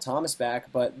getting Michael Thomas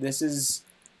back, but this is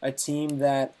a team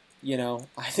that,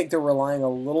 I think they're relying a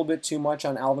little bit too much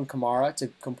on Alvin Kamara to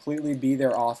completely be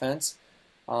their offense.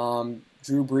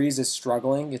 Drew Brees is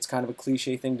struggling. It's kind of a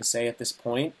cliche thing to say at this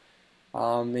point.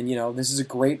 And, this is a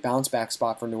great bounce back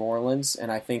spot for New Orleans,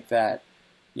 and I think that,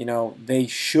 they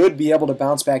should be able to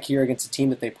bounce back here against a team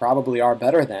that they probably are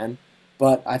better than,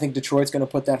 but I think Detroit's going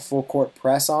to put that full court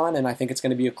press on, and I think it's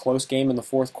going to be a close game in the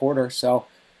fourth quarter, so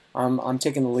I'm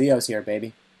taking the Leos here,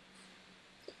 baby.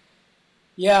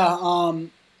 Yeah,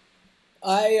 I'm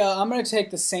going to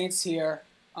take the Saints here.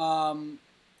 It's going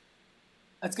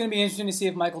to be interesting to see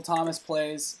if Michael Thomas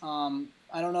plays. I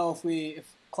don't know if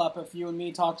Klepp, if you and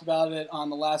me talked about it on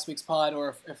the last week's pod,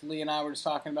 or if Lee and I were just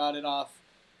talking about it off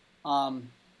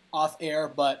air,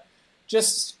 but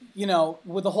just,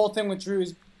 with the whole thing with Drew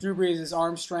Brees'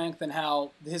 arm strength and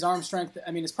how his arm strength,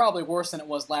 it's probably worse than it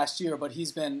was last year, but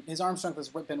his arm strength has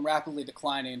been rapidly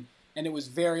declining, and it was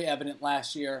very evident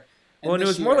last year. And it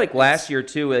was more like last year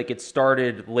too. Like it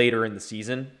started later in the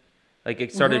season. Like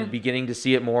it started beginning to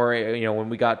see it more, when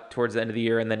we got towards the end of the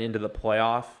year and then into the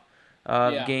playoff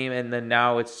game, and then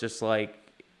now it's just like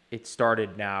it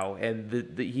started now.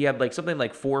 And he had like something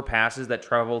like 4 passes that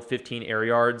traveled 15 air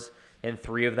yards, and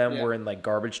 3 of them were in like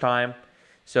garbage time.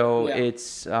 So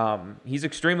it's he's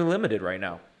extremely limited right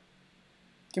now.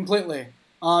 Completely.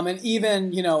 And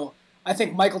even, I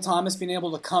think Michael Thomas being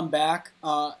able to come back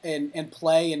and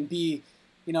play and be,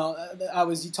 I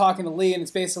was talking to Lee, and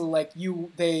it's basically like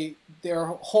their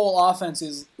whole offense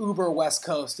is uber West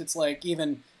Coast. It's like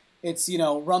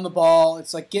run the ball.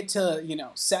 It's like get to,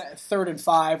 3rd and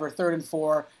 5 or 3rd and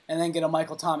 4, and then get a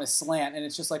Michael Thomas slant. And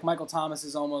it's just like Michael Thomas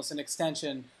is almost an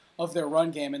extension of their run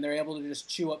game, and they're able to just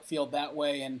chew up field that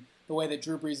way. And the way that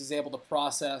Drew Brees is able to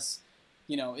process,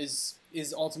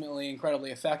 is ultimately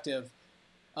incredibly effective.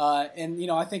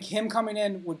 And I think him coming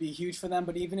in would be huge for them.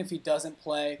 But even if he doesn't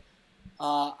play,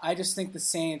 I just think the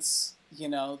Saints,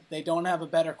 they don't have a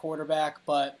better quarterback,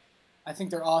 but I think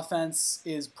their offense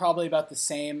is probably about the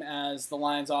same as the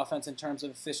Lions' offense in terms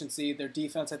of efficiency. Their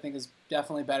defense, I think, is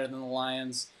definitely better than the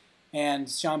Lions. And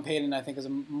Sean Payton, I think, is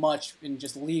much in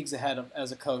just leagues ahead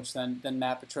as a coach than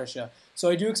Matt Patricia. So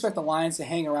I do expect the Lions to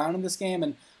hang around in this game,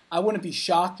 and I wouldn't be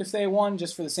shocked if they won,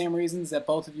 just for the same reasons that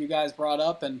both of you guys brought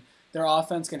up. And their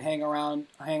offense can hang around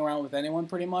with anyone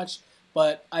pretty much.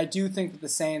 But I do think that the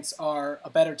Saints are a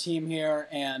better team here,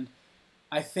 and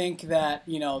I think that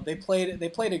they played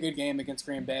a good game against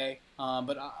Green Bay,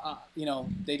 but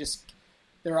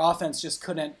their offense just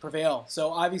couldn't prevail.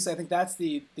 So obviously, I think that's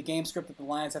the game script that the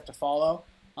Lions have to follow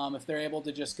if they're able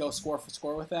to just go score for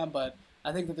score with them. But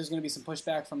I think that there's going to be some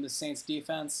pushback from the Saints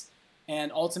defense,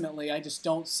 and ultimately, I just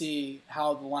don't see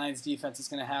how the Lions defense is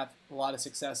going to have a lot of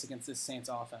success against this Saints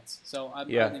offense. So I'm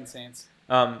in Saints.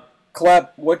 Kleb,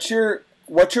 what's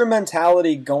your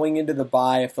mentality going into the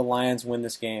bye if the Lions win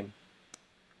this game?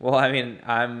 Well,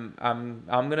 I'm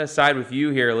gonna side with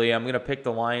you here, Lee. I'm gonna pick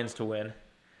the Lions to win.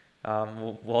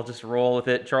 We'll just roll with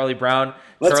it. Charlie Brown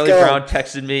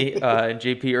texted me and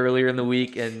JP earlier in the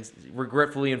week and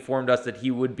regretfully informed us that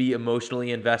he would be emotionally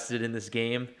invested in this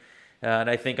game, and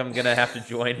I think I'm gonna have to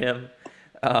join him.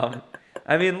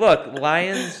 Look,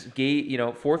 Lions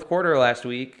gate fourth quarter last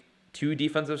week, 2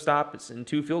 defensive stops and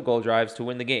 2 field goal drives to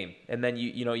win the game, and then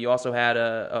you also had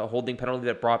a holding penalty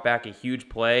that brought back a huge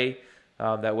play.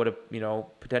 That would have,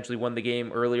 potentially won the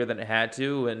game earlier than it had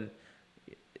to, and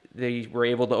they were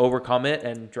able to overcome it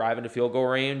and drive into field goal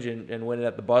range and win it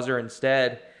at the buzzer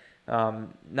instead.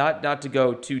 Not to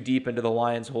go too deep into the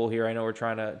Lions hole here. I know we're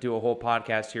trying to do a whole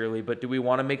podcast here, Lee, but do we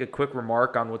want to make a quick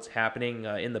remark on what's happening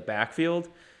in the backfield?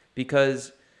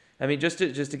 Because, just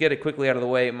to get it quickly out of the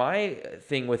way, my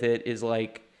thing with it is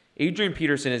like Adrian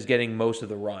Peterson is getting most of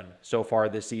the run so far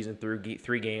this season through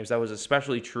 3 games. That was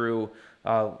especially true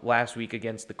last week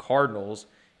against the Cardinals,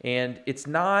 and it's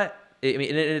not.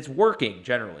 It's working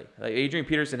generally. Like Adrian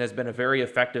Peterson has been a very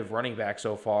effective running back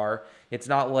so far. It's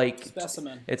not like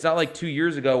specimen. It's not like 2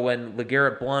 years ago when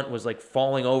LeGarrette Blount was like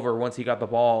falling over once he got the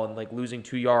ball and like losing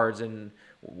 2 yards. And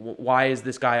why is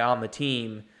this guy on the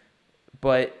team?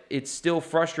 But it's still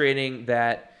frustrating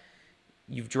that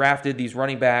you've drafted these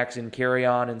running backs in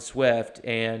Kerryon and Swift,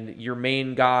 and your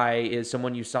main guy is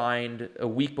someone you signed a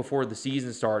week before the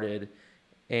season started.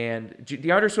 And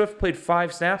DeAndre Swift played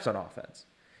 5 snaps on offense.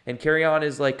 And Kerryon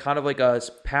is like kind of like a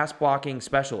pass blocking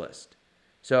specialist.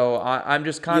 So I'm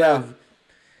just kind of,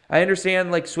 I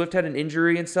understand like Swift had an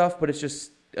injury and stuff, but it's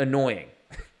just annoying.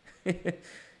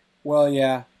 Well,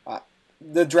 yeah.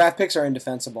 The draft picks are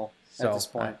indefensible at this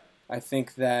point. I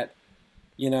think that,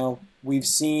 we've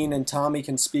seen, and Tommy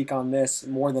can speak on this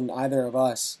more than either of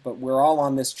us, but we're all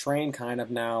on this train kind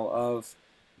of now of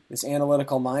this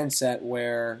analytical mindset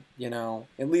where,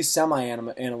 at least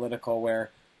semi-analytical,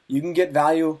 where you can get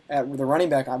value at the running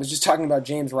back. I was just talking about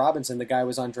James Robinson. The guy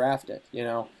was undrafted.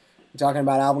 We're talking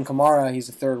about Alvin Kamara. He's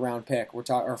a 3rd-round pick. We're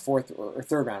talking or 4th or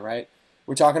 3rd round, right?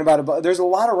 We're talking about there's a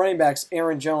lot of running backs.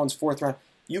 Aaron Jones, 4th round.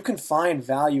 You can find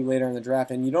value later in the draft,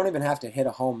 and you don't even have to hit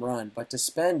a home run. But to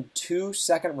spend 2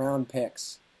 second-round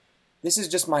picks, this is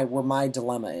just where my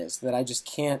dilemma is that I just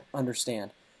can't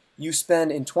understand. You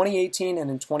spend in 2018 and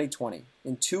in 2020,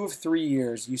 in 2 of 3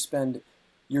 years, you spend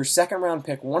your 2nd-round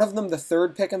pick, one of them the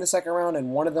 3rd pick in the 2nd round,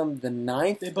 and one of them the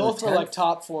 9th. They both were like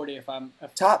top 40.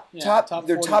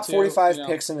 They're top 45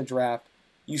 picks in the draft.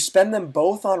 You spend them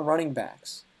both on running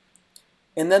backs,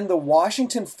 and then the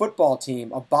Washington football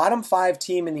team, a bottom 5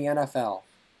 team in the NFL,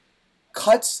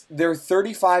 cuts their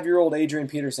 35-year-old Adrian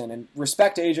Peterson. And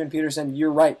respect to Adrian Peterson,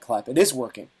 you're right, Klepp. It is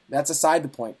working. That's aside the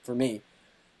point for me.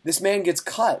 This man gets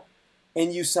cut,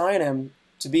 and you sign him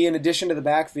to be an addition to the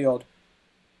backfield,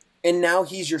 and now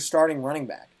he's your starting running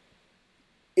back.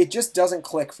 It just doesn't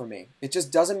click for me. It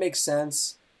just doesn't make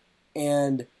sense.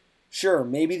 And sure,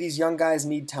 maybe these young guys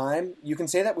need time. You can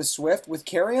say that with Swift. With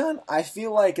Carry-On, I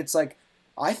feel like it's like,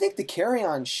 I think the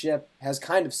Carry-On ship has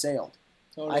kind of sailed.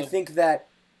 Totally. I think that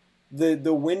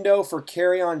the window for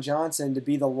Carry-On Johnson to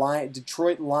be the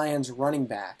Detroit Lions running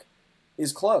back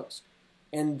is closed.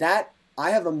 And that,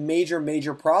 I have a major,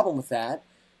 major problem with that,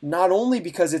 not only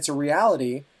because it's a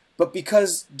reality, but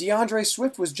because DeAndre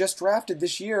Swift was just drafted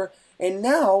this year, and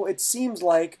now it seems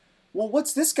like, well,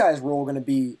 what's this guy's role going to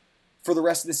be for the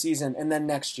rest of the season, and then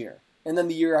next year, and then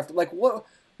the year after? Like,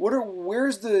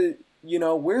 where's the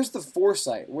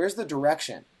foresight? Where's the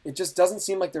direction? It just doesn't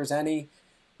seem like there's any.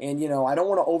 And, I don't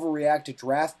want to overreact to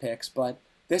draft picks, but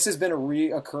this has been a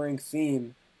reoccurring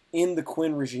theme in the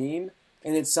Quinn regime,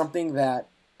 and it's something that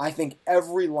I think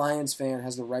every Lions fan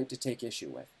has the right to take issue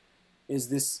with. Is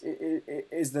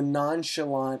the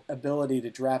nonchalant ability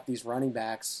to draft these running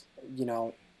backs,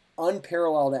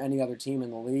 unparalleled to any other team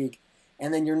in the league,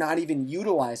 and then you're not even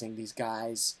utilizing these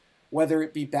guys, whether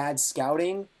it be bad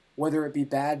scouting, whether it be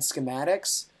bad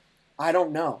schematics, I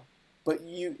don't know. But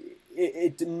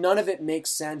none of it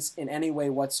makes sense in any way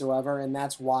whatsoever, and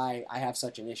that's why I have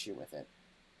such an issue with it.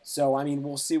 So,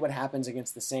 we'll see what happens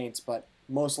against the Saints, but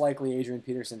most likely Adrian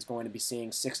Peterson's going to be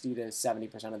seeing 60 to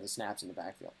 70% of the snaps in the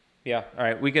backfield. Yeah, all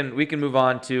right. We can move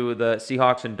on to the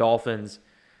Seahawks and Dolphins.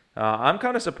 I'm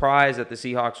kind of surprised that the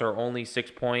Seahawks are only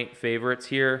 6-point favorites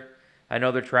here. I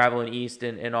know they're traveling east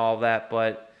and all that,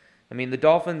 but the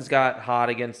Dolphins got hot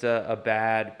against a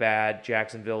bad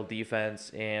Jacksonville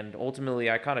defense, and ultimately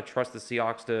I kind of trust the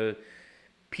Seahawks to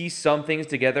piece some things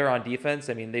together on defense.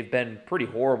 They've been pretty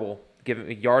horrible,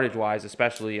 yardage-wise,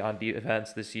 especially on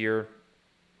defense this year.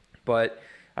 But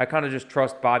I kind of just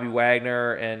trust Bobby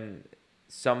Wagner and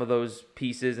some of those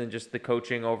pieces and just the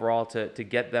coaching overall to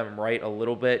get them right a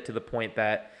little bit to the point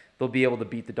that they'll be able to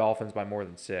beat the Dolphins by more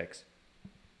than 6.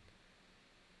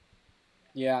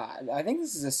 Yeah, I think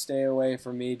this is a stay away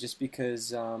for me just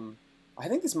because I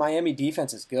think this Miami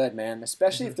defense is good, man,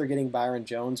 especially if they're getting Byron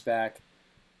Jones back.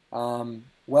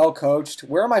 Well coached.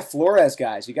 Where are my Flores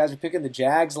guys? You guys were picking the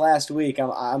Jags last week.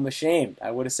 I'm ashamed.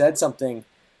 I would have said something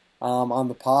on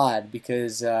the pod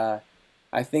because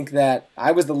I think that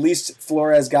I was the least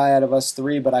Flores guy out of us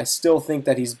three, but I still think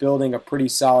that he's building a pretty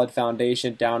solid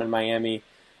foundation down in Miami.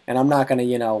 And I'm not going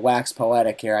to, wax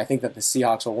poetic here. I think that the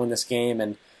Seahawks will win this game,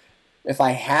 and if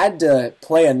I had to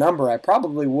play a number, I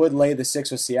probably would lay the 6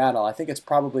 with Seattle. I think it's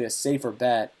probably a safer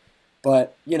bet.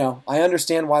 But, I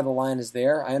understand why the line is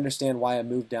there. I understand why I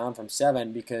moved down from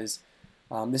 7 because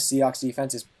this Seahawks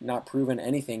defense has not proven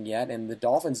anything yet. And the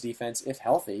Dolphins defense, if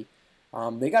healthy,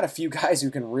 they got a few guys who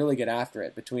can really get after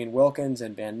it between Wilkins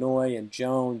and Van Noy and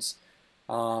Jones.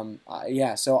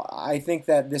 So I think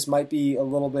that this might be a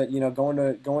little bit,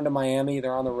 going to Miami.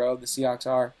 They're on the road, the Seahawks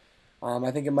are.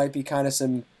 I think it might be kind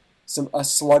of a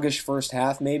sluggish first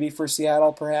half maybe for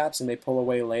Seattle perhaps, and they pull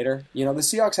away later. The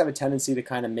Seahawks have a tendency to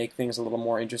kind of make things a little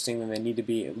more interesting than they need to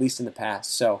be, at least in the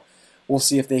past. So we'll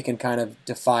see if they can kind of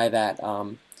defy that,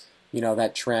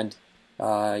 that trend,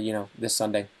 this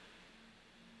Sunday.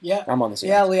 Yeah, I'm on the Seahawks.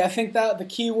 Yeah, Lee, I think that the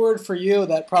key word for you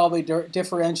that probably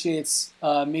differentiates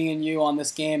me and you on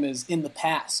this game is in the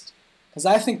past. Because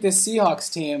I think this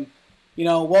Seahawks team,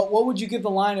 what would you give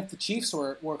the line if the Chiefs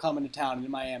were coming to town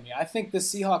in Miami? I think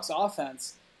this Seahawks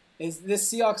offense is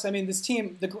this Seahawks. This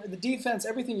team, the defense,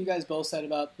 everything you guys both said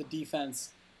about the defense,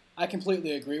 I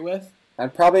completely agree with.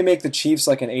 I'd probably make the Chiefs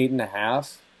like an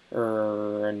 8.5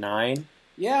 or a 9.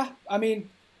 Yeah,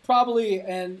 probably.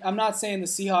 And I'm not saying the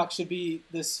Seahawks should be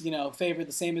this, favored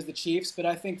the same as the Chiefs, but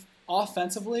I think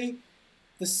offensively,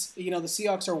 the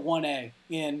Seahawks are 1A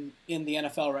in the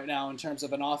NFL right now in terms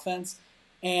of an offense.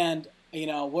 And,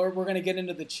 we're going to get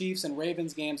into the Chiefs and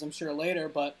Ravens games, I'm sure, later,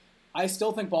 but I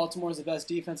still think Baltimore is the best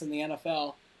defense in the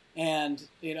NFL. And,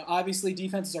 obviously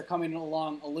defenses are coming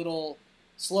along a little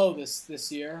slow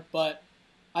this year, but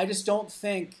I just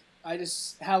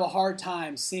have a hard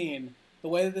time seeing the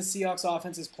way that the Seahawks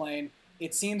offense is playing.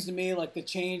 It seems to me like the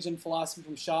change in philosophy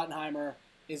from Schottenheimer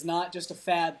is not just a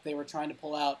fad they were trying to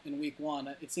pull out in week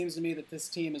 1. It seems to me that this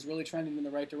team is really trending in the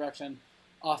right direction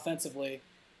offensively.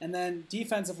 And then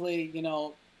defensively,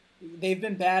 they've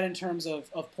been bad in terms of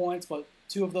points, but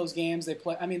 2 of those games they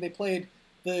played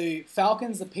the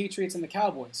Falcons, the Patriots, and the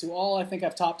Cowboys, who all I think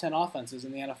have top 10 offenses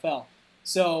in the NFL.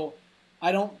 So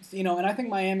I don't, and I think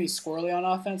Miami's squirrely on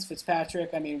offense.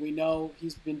 Fitzpatrick, I mean, we know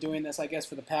he's been doing this, I guess,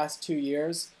 for the past 2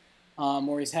 years,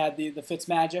 where he's had the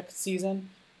Fitzmagic season.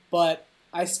 But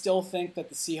I still think that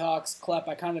the Seahawks, Klepp,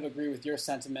 I kind of agree with your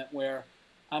sentiment where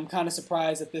I'm kind of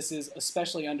surprised that this is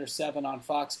especially under 7 on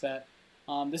Fox Bet.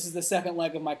 This is the second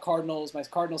leg of my Cardinals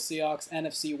Seahawks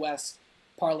NFC West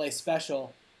parlay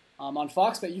special. On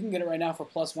Fox Bet, you can get it right now for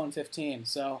plus 115.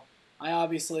 So I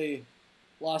obviously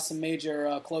lost some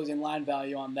major closing line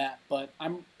value on that, but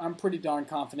I'm pretty darn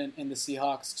confident in the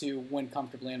Seahawks to win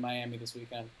comfortably in Miami this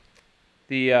weekend.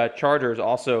 The Chargers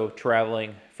also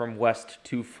traveling from west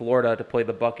to Florida to play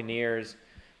the Buccaneers.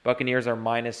 Buccaneers are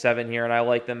 -7 here, and I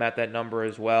like them at that number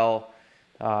as well.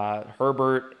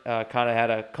 Herbert kind of had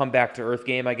a comeback to earth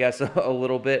game, I guess, a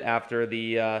little bit after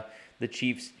the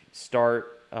Chiefs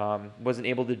start. Wasn't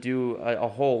able to do a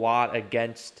whole lot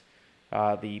against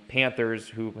the Panthers,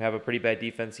 who have a pretty bad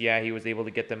defense. Yeah, he was able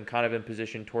to get them kind of in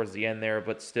position towards the end there,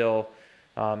 but still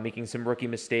making some rookie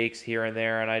mistakes here and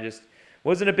there. And I just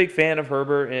wasn't a big fan of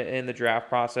Herbert in the draft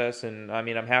process. And, I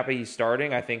mean, I'm happy he's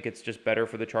starting. I think it's just better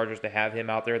for the Chargers to have him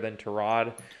out there than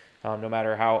Tyrod, no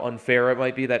matter how unfair it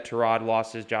might be that Tyrod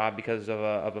lost his job because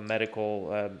of a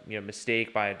medical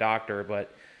mistake by a doctor.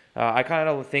 But I kind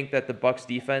of think that the Bucs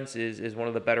defense is one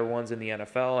of the better ones in the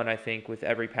NFL, and I think with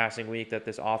every passing week that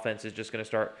this offense is just going to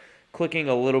start clicking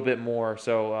a little bit more.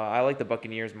 So I like the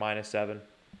Buccaneers -7.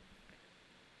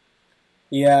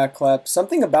 Yeah, Klepp.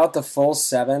 Something about the full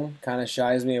 7 kind of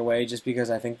shies me away just because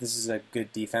I think this is a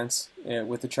good defense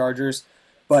with the Chargers.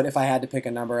 But if I had to pick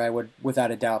a number, I would without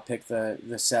a doubt pick the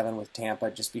 7 with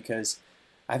Tampa just because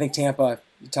I think Tampa,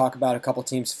 you talk about a couple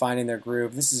teams finding their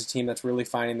groove. This is a team that's really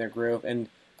finding their groove. And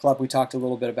Club, we talked a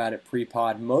little bit about it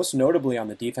pre-pod, most notably on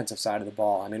the defensive side of the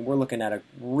ball. I mean, we're looking at a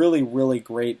really, really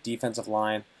great defensive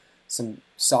line, some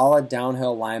solid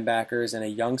downhill linebackers, and a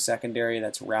young secondary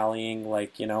that's rallying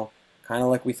kind of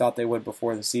like we thought they would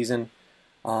before the season.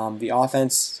 The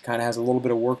offense kind of has a little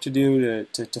bit of work to do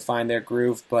to find their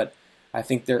groove, but I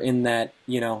think they're in that,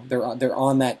 they're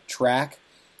on that track.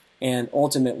 And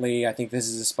ultimately, I think this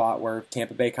is a spot where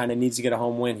Tampa Bay kind of needs to get a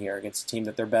home win here against a team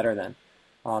that they're better than.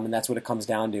 And that's what it comes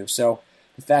down to. So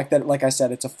the fact that, like I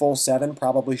said, it's a full 7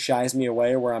 probably shies me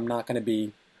away where I'm not going to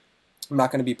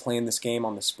be playing this game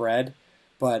on the spread.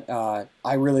 But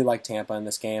I really like Tampa in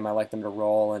this game. I like them to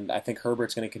roll, and I think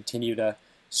Herbert's going to continue to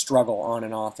struggle on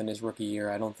and off in his rookie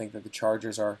year. I don't think that the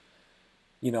Chargers are,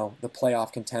 the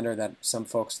playoff contender that some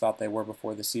folks thought they were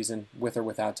before the season, with or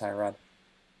without Tyrod.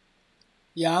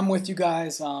 Yeah, I'm with you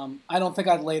guys. I don't think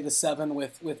I'd lay the 7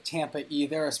 with Tampa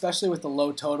either, especially with the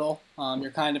low total.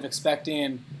 You're kind of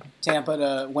expecting Tampa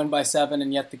to win by 7,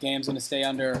 and yet the game's going to stay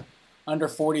under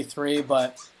 43.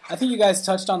 But I think you guys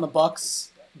touched on the Bucs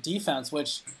defense,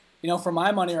 which, for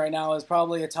my money right now is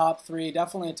probably a top 3,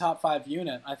 definitely a top 5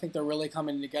 unit. I think they're really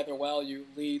coming together well.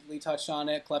 Lee touched on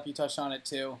it. Klepp, you touched on it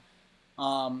too.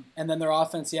 And then their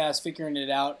offense, is figuring it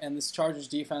out. And this Chargers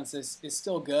defense is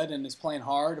still good and is playing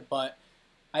hard, but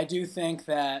I do think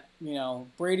that,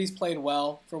 Brady's played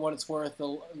well for what it's worth.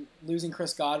 Losing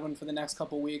Chris Godwin for the next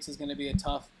couple weeks is going to be a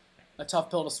tough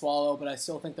pill to swallow, but I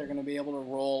still think they're going to be able to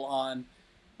roll on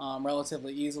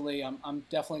relatively easily. I'm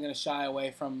definitely going to shy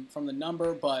away from the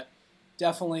number, but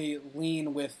definitely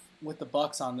lean with the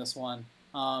Bucs on this one.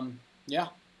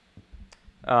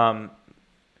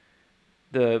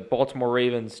 The Baltimore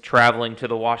Ravens traveling to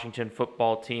the Washington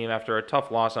football team after a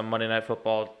tough loss on Monday Night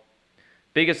Football.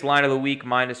 Biggest line of the week,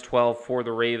 -12 for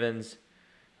the Ravens.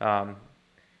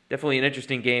 Definitely an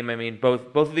interesting game. I mean,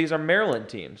 both of these are Maryland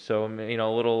teams, so a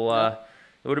little.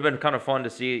 It would have been kind of fun to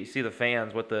see the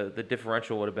fans what the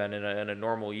differential would have been in a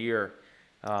normal year.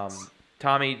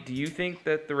 Tommy, do you think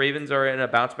that the Ravens are in a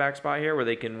bounce back spot here, where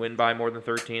they can win by more than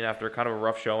 13 after kind of a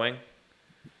rough showing?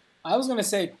 I was going to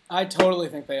say I totally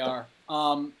think they are.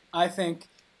 I think,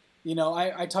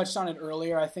 I touched on it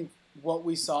earlier. I think what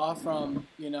we saw from,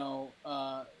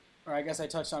 or I guess I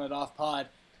touched on it off pod,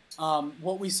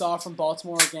 what we saw from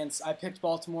Baltimore I picked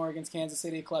Baltimore against Kansas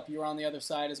City. Klepp, you were on the other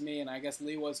side as me, and I guess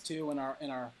Lee was too in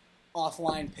our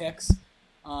offline picks.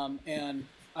 And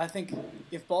I think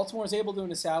if Baltimore is able to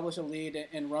establish a lead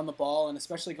and run the ball, and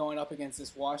especially going up against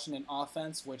this Washington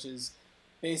offense, which is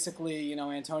basically,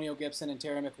 Antonio Gibson and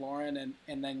Terry McLaurin,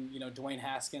 and then, Dwayne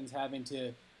Haskins having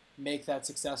to make that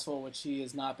successful, which he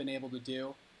has not been able to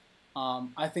do.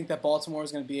 I think that Baltimore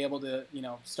is going to be able to,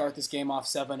 start this game off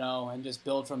 7-0 and just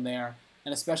build from there.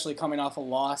 And especially coming off a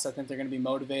loss, I think they're going to be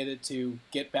motivated to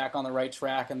get back on the right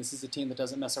track. And this is a team that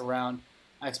doesn't mess around.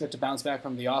 I expect to bounce back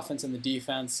from the offense and the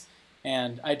defense.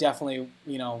 And I definitely,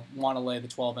 want to lay the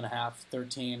 12.5,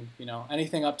 13,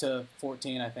 anything up to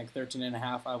 14, I think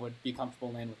 13.5, I would be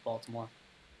comfortable laying with Baltimore.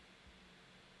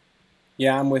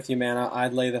 Yeah, I'm with you, man.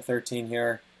 I'd lay the 13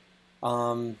 here.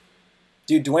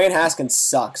 Dude, Dwayne Haskins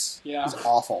sucks. Yeah. He's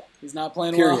awful. He's not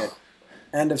playing Period. well.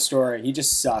 End of story. He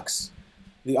just sucks.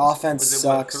 The offense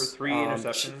sucks. Three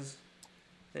interceptions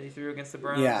that he threw against the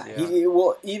Browns? Yeah.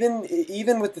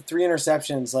 Even with the 3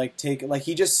 interceptions,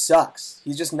 he just sucks.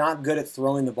 He's just not good at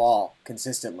throwing the ball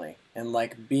consistently and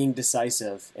being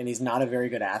decisive, and he's not a very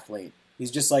good athlete.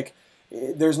 He's just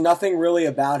there's nothing really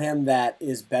about him that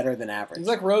is better than average. He's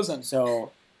like Rosen.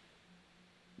 So,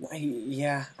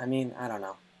 I don't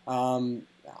know.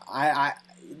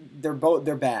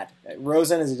 They're bad.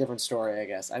 Rosen is a different story, I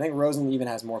guess. I think Rosen even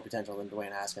has more potential than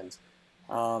Dwayne Haskins.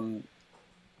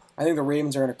 I think the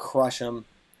Ravens are going to crush them.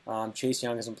 Chase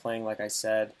Young isn't playing, like I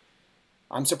said.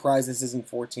 I'm surprised this isn't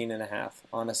 14.5,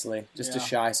 honestly, just to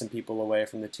shy some people away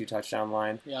from the 2-touchdown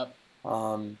line. Yep.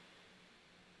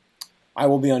 I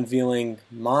will be unveiling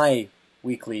my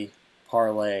weekly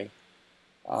parlay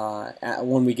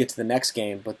when we get to the next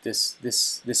game, but this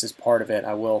is part of it.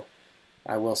 I will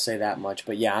say that much.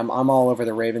 But yeah, I'm all over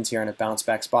the Ravens here in a bounce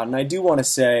back spot, and I do want to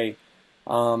say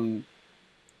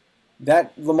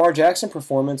that Lamar Jackson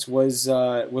performance was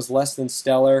less than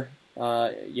stellar.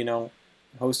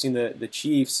 Hosting the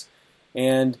Chiefs,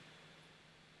 and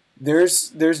there's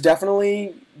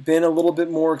definitely been a little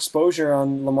bit more exposure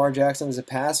on Lamar Jackson as a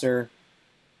passer,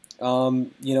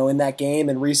 in that game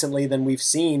and recently than we've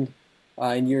seen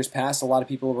in years past. A lot of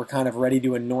people were kind of ready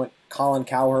to anoint Colin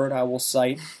Cowherd. I will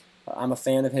cite. I'm a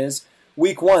fan of his.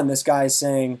 Week 1, this guy is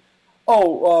saying,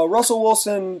 Russell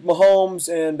Wilson, Mahomes,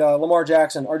 and Lamar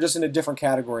Jackson are just in a different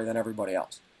category than everybody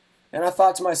else. And I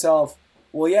thought to myself,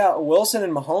 well, yeah, Wilson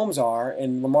and Mahomes are,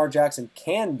 and Lamar Jackson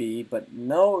can be, but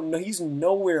no, he's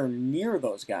nowhere near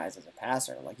those guys as a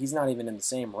passer. He's not even in the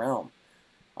same realm.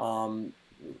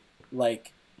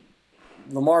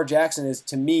 Lamar Jackson is,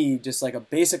 to me, just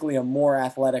basically a more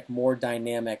athletic, more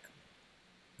dynamic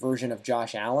version of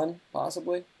Josh Allen,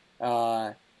 possibly.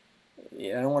 I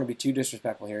don't want to be too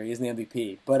disrespectful here. He is the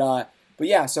MVP, but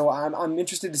yeah. So I'm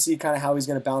interested to see kind of how he's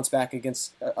going to bounce back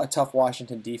against a tough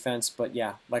Washington defense. But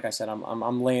yeah, like I said,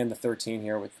 I'm laying the 13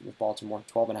 here with Baltimore,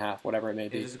 12.5, whatever it may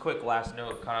be. Just a quick last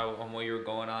note, kind of on what you were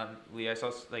going on, Lee. I saw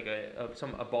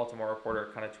a Baltimore reporter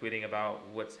kind of tweeting about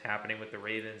what's happening with the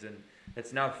Ravens, and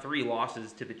it's now 3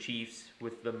 losses to the Chiefs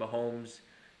with the Mahomes,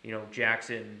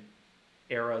 Jackson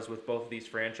eras with both of these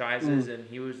franchises, and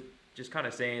he was just kind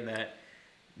of saying that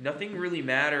nothing really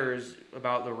matters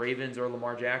about the Ravens or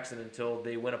Lamar Jackson until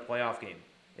they win a playoff game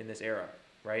in this era,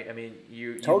 right? I mean,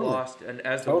 you lost, and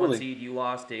as the 1 seed, you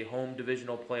lost a home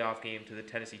divisional playoff game to the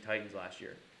Tennessee Titans last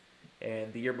year.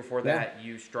 And the year before that,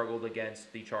 you struggled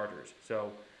against the Chargers.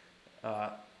 So,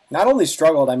 not only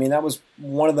struggled, that was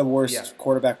one of the worst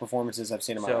quarterback performances I've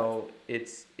seen in my life. So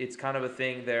it's kind of a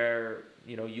thing there.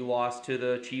 You lost to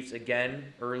the Chiefs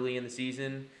again early in the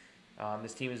season.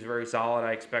 This team is very solid.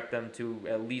 I expect them to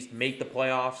at least make the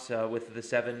playoffs with the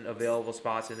 7 available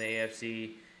spots in the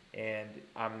AFC. And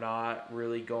I'm not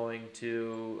really going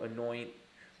to anoint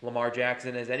Lamar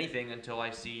Jackson as anything until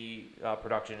I see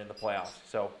production in the playoffs.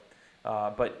 So,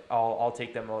 but I'll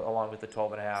take them along with the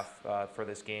 12.5 for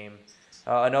this game.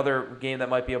 Another game that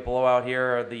might be a blowout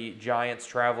here are the Giants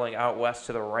traveling out west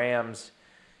to the Rams.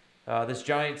 This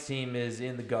Giants team is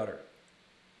in the gutter.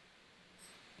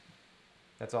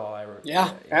 That's all I wrote.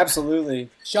 Yeah, absolutely.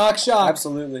 Shock.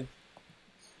 Absolutely.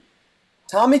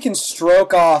 Tommy can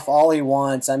stroke off all he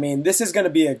wants. This is going to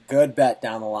be a good bet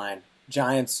down the line.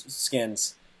 Giants,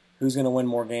 Skins. Who's going to win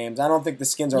more games? I don't think the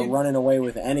Skins are running away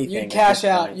with anything. You'd cash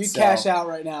out. Cash out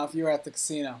right now if you were at the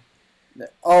casino.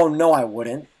 Oh, no, I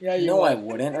wouldn't. Yeah, you would. I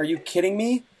wouldn't. Are you kidding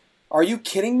me?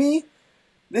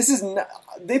 This is not,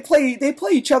 they play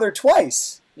each other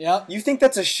twice. Yeah. You think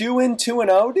that's a shoe-in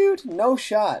 2-0, dude? No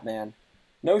shot, man.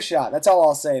 No shot. That's all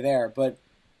I'll say there. But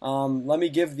let me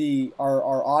give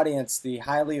our audience the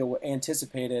highly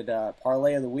anticipated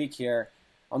parlay of the week here.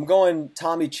 I'm going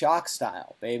Tommy Chalk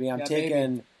style, baby. I'm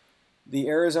taking the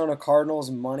Arizona Cardinals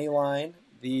money line,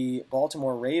 the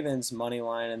Baltimore Ravens money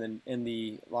line, and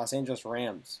the Los Angeles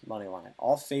Rams money line.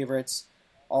 All favorites,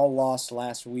 all lost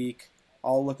last week,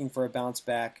 all looking for a bounce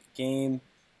back game.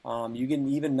 You get an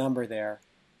even number there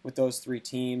with those 3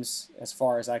 teams, as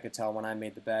far as I could tell when I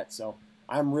made the bet. So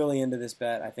I'm really into this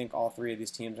bet. I think all 3 of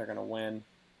these teams are going to win.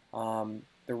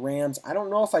 The Rams, I don't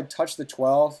know if I'd touch the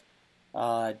 12,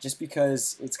 just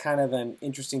because it's kind of an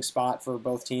interesting spot for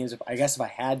both teams. I guess if I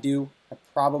had to, I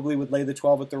probably would lay the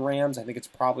 12 with the Rams. I think it's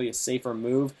probably a safer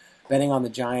move. Betting on the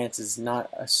Giants is not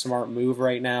a smart move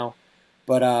right now.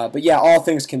 But yeah, all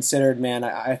things considered, man,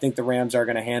 I think the Rams are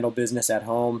going to handle business at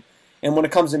home. And when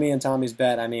it comes to me and Tommy's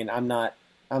bet, I mean, I'm not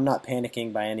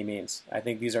panicking by any means. I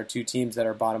think these are two teams that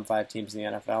are bottom 5 teams in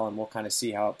the NFL, and we'll kind of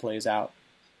see how it plays out.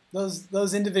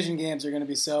 Those in-division games are going to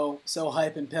be so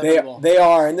hype and pivotal. They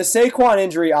are, and the Saquon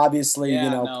injury obviously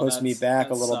pushed me back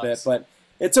a little bit, but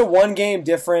it's a 1-game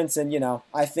difference, and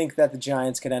I think that the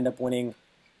Giants could end up winning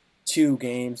 2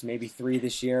 games, maybe 3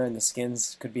 this year, and the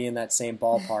Skins could be in that same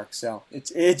ballpark. So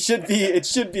it should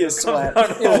be a sweat.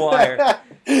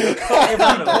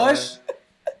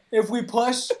 If we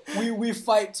push, we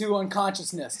fight to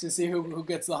unconsciousness to see who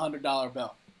gets the $100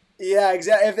 bill. Yeah,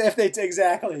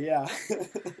 exactly. Yeah.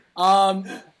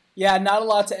 Yeah, not a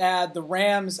lot to add. The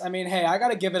Rams, I mean, hey, I got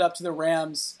to give it up to the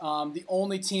Rams. The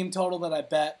only team total that I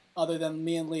bet, other than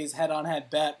me and Lee's head-on-head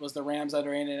bet, was the Rams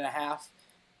under 8.5.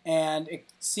 And it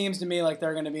seems to me like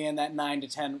they're going to be in that 9 to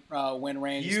 10 win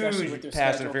range. Especially with their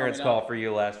pass interference call for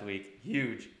you last week.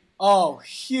 Huge. Oh,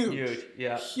 huge. Huge,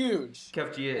 yeah. Huge.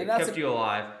 Kept you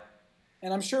alive.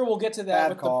 And I'm sure we'll get to that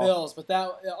with the Bills, but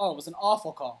it was an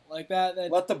awful call. Like that.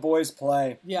 Let the boys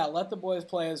play. Yeah, let the boys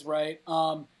play is right.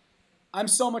 I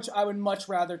would much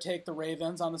rather take the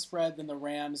Ravens on the spread than the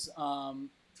Rams,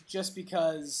 just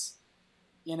because,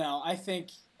 I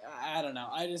think, I don't know.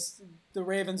 The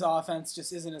Ravens offense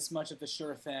just isn't as much of a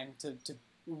sure thing to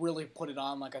really put it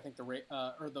on like I think the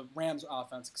Rams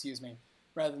offense,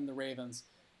 rather than the Ravens.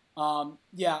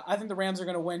 Yeah, I think the Rams are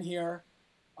going to win here.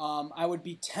 I would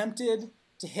be tempted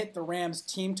to hit the Rams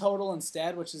team total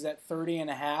instead, which is at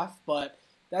 30.5, but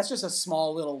that's just a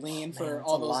small little lean for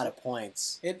all those. A lot of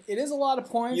points. It is a lot of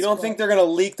points. You don't think they're going to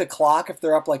leak the clock if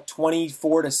they're up like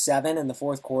 24-7 in the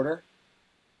fourth quarter?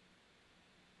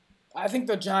 I think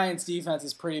the Giants' defense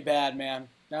is pretty bad, man.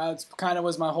 That's kind of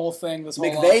was my whole thing this whole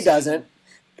McVay doesn't.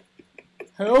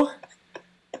 Who?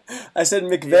 I said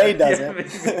McVay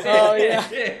doesn't. Oh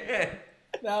yeah.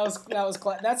 That was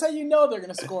that's how you know they're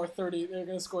going to score 30. They're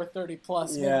going to score 30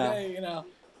 plus. Yeah.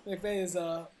 McVay is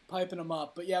piping them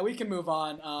up. But yeah, we can move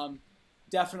on.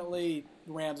 Definitely,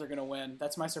 the Rams are going to win.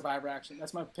 That's my Survivor action.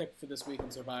 That's my pick for this week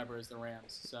in Survivor is the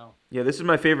Rams. So yeah, this is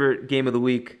my favorite game of the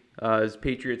week. Is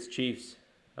Patriots Chiefs.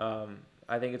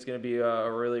 I think it's going to be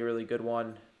a really, really good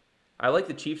one. I like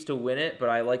the Chiefs to win it, but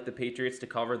I like the Patriots to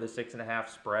cover the 6.5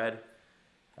 spread.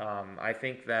 I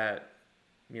think that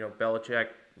Belichick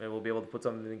will be able to put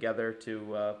something together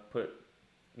to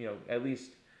at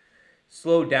least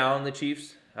slow down the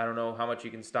Chiefs. I don't know how much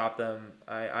you can stop them.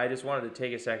 I just wanted to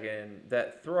take a second.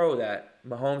 That throw that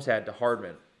Mahomes had to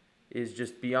Hardman is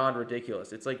just beyond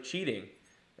ridiculous. It's like cheating.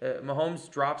 Mahomes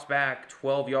drops back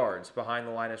 12 yards behind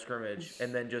the line of scrimmage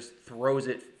and then just throws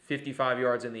it 55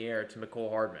 yards in the air to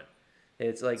McCole Hardman.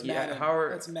 It's like, how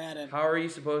are you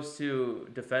supposed to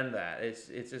defend that? It's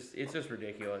just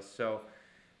ridiculous. So,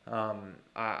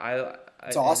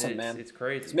 it's awesome, man. It's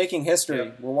crazy. It's making history.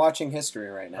 Yeah. We're watching history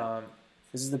right now.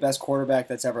 This is the best quarterback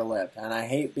that's ever lived, and I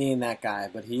hate being that guy,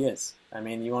 but he is. I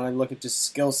mean, you want to look at just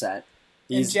skill set.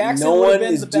 And Jackson would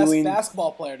have been the best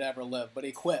basketball player to ever live, but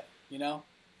he quit.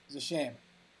 It's a shame.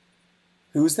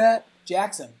 Who's that?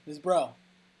 Jackson, his bro.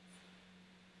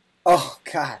 Oh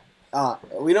God.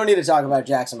 We don't need to talk about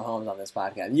Jackson Mahomes on this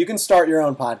podcast. You can start your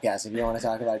own podcast if you want to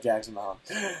talk about Jackson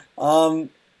Mahomes.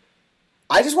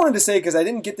 I just wanted to say, because I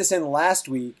didn't get this in last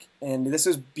week, and this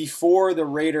was before the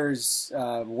Raiders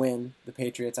win, the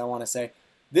Patriots, I want to say.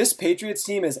 This Patriots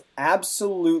team is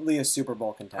absolutely a Super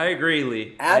Bowl contender. I agree,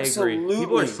 Lee. Absolutely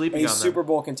People are sleeping a on Super them.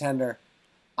 Bowl contender.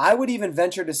 I would even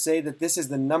venture to say that this is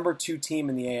the number 2 team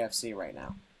in the AFC right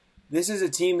now. This is a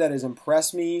team that has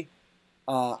impressed me.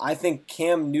 I think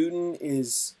Cam Newton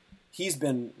he's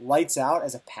been lights out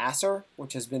as a passer,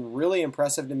 which has been really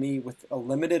impressive to me with a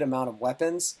limited amount of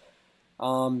weapons.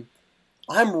 I'm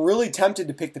really tempted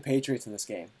to pick the Patriots in this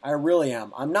game. I really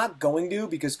am. I'm not going to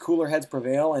because cooler heads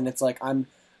prevail, and it's like I'm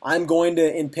going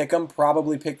to in pick'em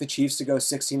probably pick the Chiefs to go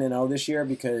 16-0 this year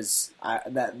because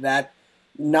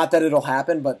not that it'll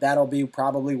happen, but that'll be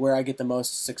probably where I get the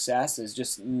most success is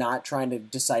just not trying to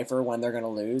decipher when they're going to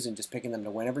lose and just picking them to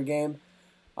win every game.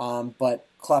 But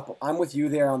Klepp, I'm with you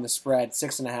there on the spread,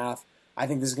 6.5. I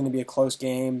think this is going to be a close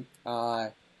game.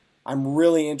 I'm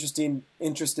really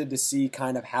interested to see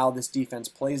kind of how this defense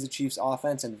plays the Chiefs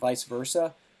offense and vice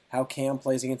versa, how Cam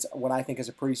plays against what I think is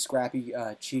a pretty scrappy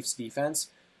Chiefs defense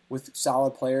with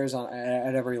solid players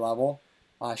at every level.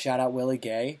 Shout out Willie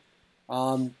Gay.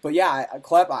 But yeah,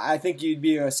 Klepp, I think you'd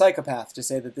be a psychopath to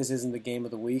say that this isn't the game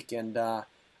of the week, and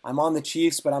I'm on the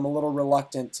Chiefs, but I'm a little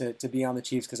reluctant to be on the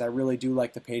Chiefs because I really do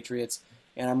like the Patriots,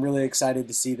 and I'm really excited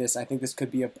to see this. I think this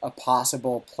could be a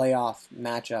possible playoff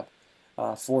matchup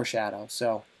foreshadow,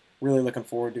 so really looking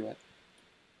forward to it.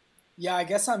 Yeah, I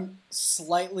guess I'm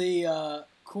slightly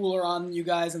cooler on you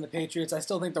guys and the Patriots. I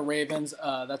still think the Ravens.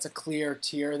 That's a clear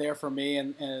tier there for me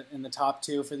in the top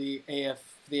two for the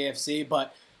AFC.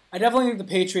 But I definitely think the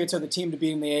Patriots are the team to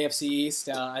beat in the AFC East.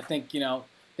 I think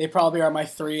they probably are my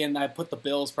three, and I put the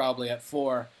Bills probably at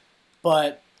four.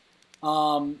 But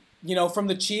from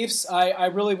the Chiefs, I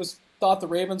really thought the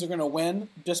Ravens were going to win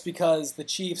just because the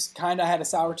Chiefs kind of had a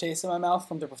sour taste in my mouth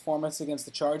from their performance against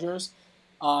the Chargers.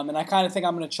 And I kind of think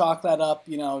I'm going to chalk that up,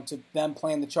 to them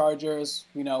playing the Chargers,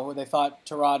 where they thought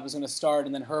Tyrod was going to start,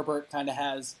 and then Herbert kind of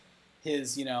has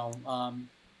his, I'm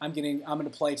going to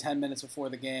play 10 minutes before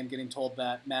the game, getting told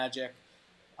that magic.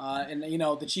 And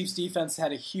the Chiefs defense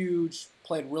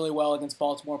played really well against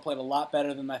Baltimore, played a lot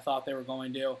better than I thought they were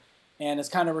going to, and has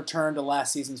kind of returned to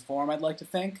last season's form, I'd like to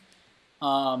think.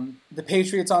 The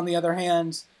Patriots, on the other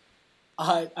hand,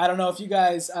 I don't know if you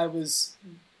guys, I was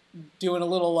doing a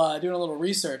little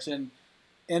research, and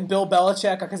Bill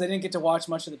Belichick, because I didn't get to watch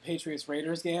much of the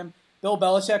Patriots-Raiders game, Bill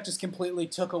Belichick just completely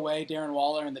took away Darren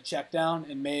Waller in the check down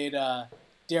and made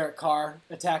Derek Carr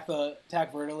attack the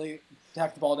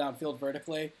ball downfield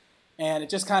vertically, and it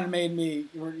just kind of made me,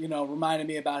 reminded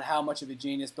me about how much of a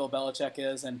genius Bill Belichick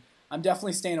is, and I'm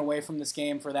definitely staying away from this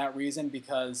game for that reason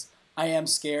because I am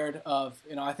scared of,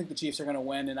 I think the Chiefs are going to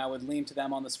win, and I would lean to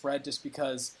them on the spread just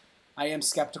because I am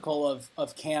skeptical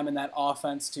of Cam and that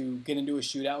offense to get into a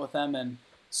shootout with them and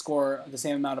score the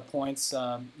same amount of points,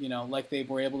 like they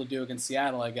were able to do against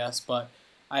Seattle, I guess. But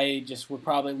I just would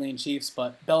probably lean Chiefs.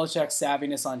 But Belichick's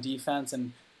savviness on defense,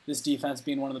 and this defense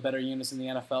being one of the better units in the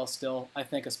NFL still, I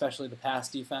think, especially the pass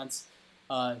defense,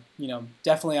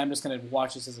 definitely I'm just going to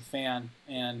watch this as a fan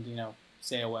and,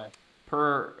 stay away.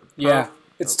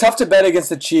 It's tough to bet against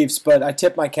the Chiefs, but I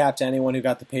tip my cap to anyone who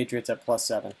got the Patriots at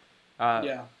 +7.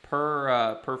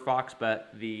 Per Fox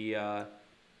Bet, the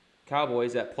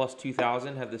Cowboys at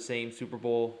 +2,000 have the same Super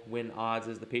Bowl win odds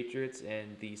as the Patriots,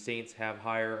 and the Saints have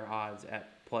higher odds at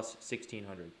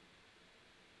 +1,600.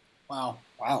 Wow.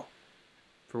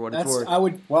 For what it's worth.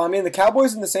 The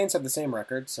Cowboys and the Saints have the same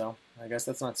record, so I guess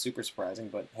that's not super surprising.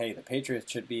 But hey, the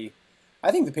Patriots should be.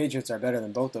 I think the Patriots are better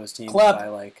than both those teams by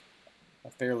like a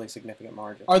fairly significant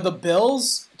margin. Do the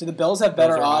Bills have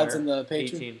better odds than the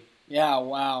Patriots? 18. Yeah.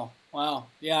 Wow.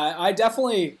 Yeah, I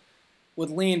definitely would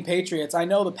lean Patriots. I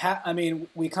know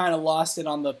we kind of lost it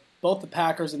on both the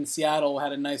Packers and Seattle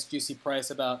had a nice juicy price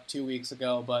about 2 weeks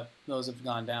ago, but those have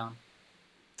gone down.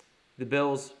 The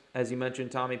Bills, as you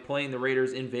mentioned, Tommy, playing the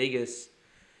Raiders in Vegas.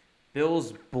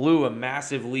 Bills blew a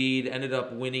massive lead, ended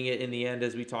up winning it in the end,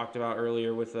 as we talked about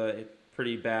earlier, with a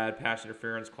pretty bad pass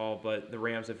interference call, but the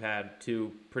Rams have had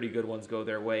two pretty good ones go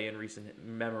their way in recent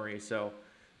memory, so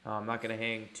I'm not going to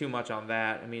hang too much on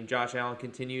that. I mean, Josh Allen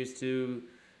continues to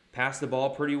pass the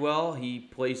ball pretty well. He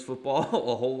plays football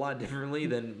a whole lot differently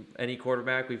than any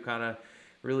quarterback we've kind of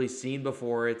really seen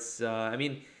before. It's,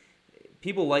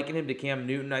 people liken him to Cam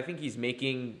Newton. I think he's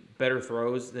making better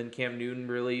throws than Cam Newton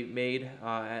really made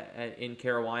in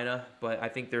Carolina, but I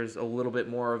think there's a little bit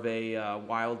more of a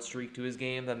wild streak to his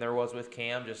game than there was with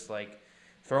Cam, just like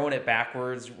throwing it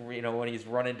backwards, when he's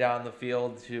running down the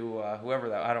field to whoever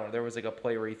that, I don't know, there was like a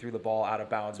play where he threw the ball out of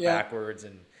bounds backwards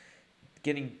and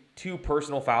getting 2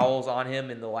 personal fouls on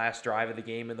him in the last drive of the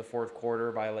game in the fourth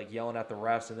quarter by like yelling at the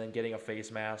refs and then getting a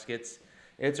face mask.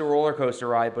 It's a roller coaster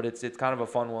ride, but it's kind of a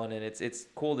fun one, and it's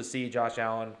cool to see Josh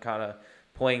Allen kind of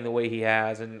playing the way he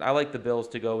has, and I like the Bills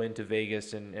to go into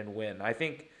Vegas and win. I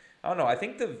think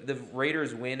the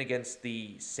Raiders win against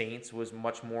the Saints was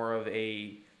much more of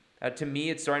a to me,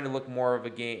 it's starting to look more of a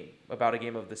game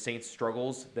of the Saints'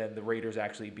 struggles than the Raiders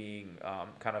actually being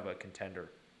kind of a contender.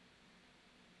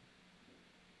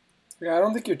 Yeah, I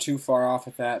don't think you're too far off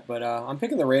with that, but I'm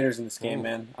picking the Raiders in this game,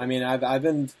 man. I mean, I've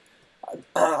been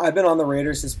on the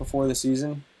Raiders since before the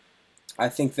season. I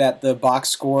think that the box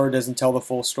score doesn't tell the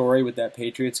full story with that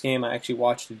Patriots game. I actually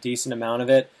watched a decent amount of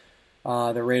it.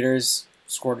 The Raiders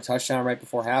scored a touchdown right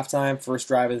before halftime. First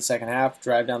drive of the second half,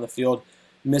 drive down the field,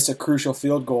 miss a crucial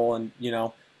field goal, and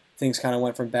things kind of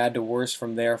went from bad to worse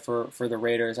from there for the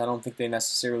Raiders. I don't think they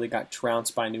necessarily got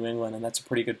trounced by New England, and that's a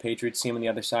pretty good Patriots team on the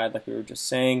other side, like we were just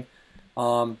saying.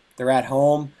 They're at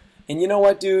home. And you know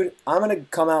what, dude? I'm going to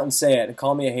come out and say it and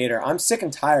call me a hater. I'm sick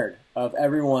and tired of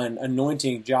everyone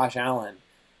anointing Josh Allen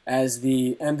as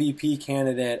the MVP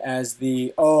candidate, as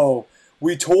the,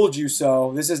 we told you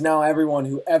so. This is now everyone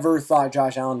who ever thought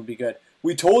Josh Allen would be good.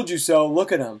 We told you so.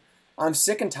 Look at him. I'm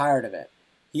sick and tired of it.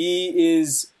 He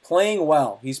is playing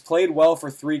well. He's played well for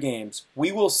 3 games.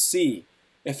 We will see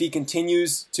if he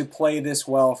continues to play this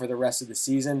well for the rest of the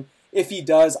season. If he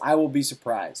does, I will be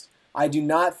surprised. I do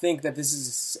not think that this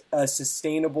is a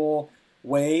sustainable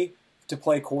way to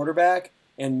play quarterback,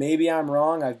 and maybe I'm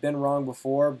wrong. I've been wrong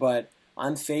before, but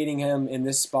I'm fading him in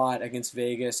this spot against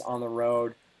Vegas on the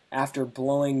road after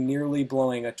nearly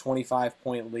blowing a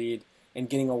 25-point lead and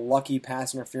getting a lucky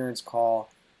pass interference call,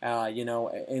 in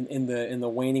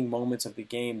the waning moments of the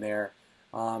game there.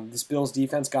 This Bills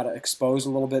defense got exposed a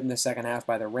little bit in the second half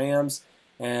by the Rams,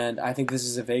 and I think this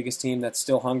is a Vegas team that's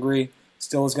still hungry,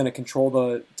 still is going to control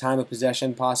the time of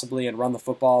possession possibly and run the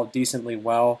football decently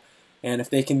well. And if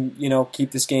they can,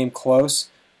 keep this game close,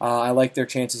 I like their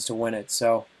chances to win it.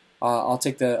 So I'll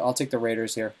take the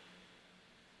Raiders here.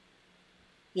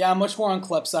 Yeah, I'm much more on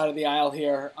Klepp's side of the aisle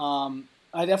here.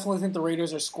 I definitely think the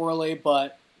Raiders are squirrely,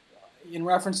 but in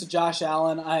reference to Josh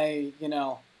Allen, I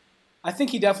think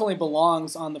he definitely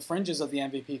belongs on the fringes of the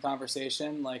MVP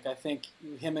conversation. Like, I think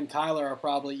him and Kyler are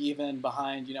probably even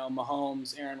behind,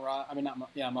 Mahomes,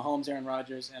 Mahomes, Aaron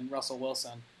Rodgers, and Russell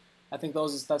Wilson. I think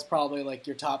that's probably like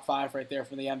your top 5 right there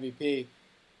for the MVP.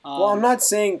 Well, I'm not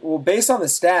saying, based on the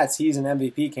stats, he's an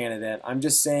MVP candidate. I'm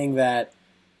just saying that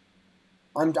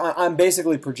I'm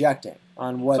basically projecting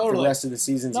on what the rest of the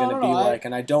season's going to be like,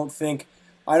 and I don't think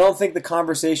the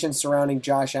conversation surrounding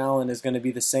Josh Allen is going to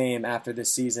be the same after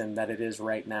this season that it is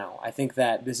right now. I think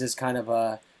that this is kind of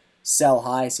a sell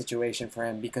high situation for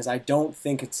him because I don't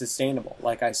think it's sustainable,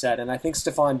 like I said, and I think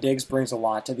Stephon Diggs brings a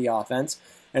lot to the offense,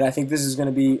 and I think this is going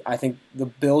to be. I think the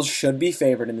Bills should be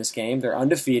favored in this game. They're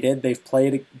undefeated. They've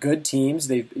played good teams.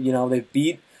 They've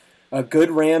beat a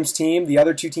good Rams team. The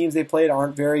other 2 teams they played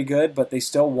aren't very good, but they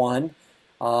still won.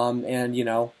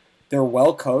 They're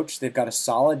well coached. They've got a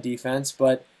solid defense,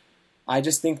 but I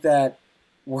just think that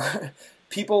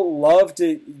people love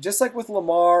to, just like with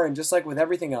Lamar and just like with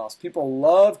everything else, people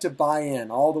love to buy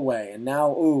in all the way. And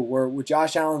now,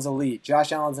 Josh Allen's elite.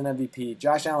 Josh Allen's an MVP.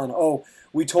 Josh Allen,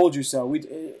 we told you so.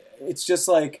 It's just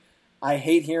like, I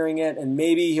hate hearing it, and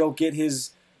maybe he'll get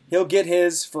his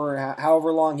for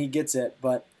however long he gets it,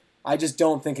 but I just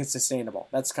don't think it's sustainable.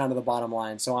 That's kind of the bottom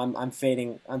line. So I'm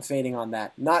fading on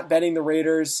that. Not betting the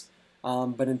Raiders,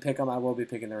 but in pick'em I will be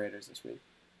picking the Raiders this week.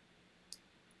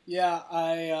 Yeah,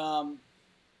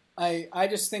 I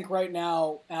just think right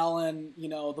now Allen,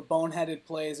 the boneheaded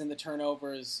plays and the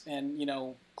turnovers, and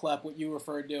Klepp, what you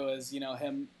referred to as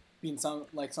him being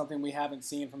something we haven't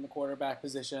seen from the quarterback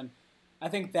position. I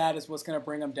think that is what's going to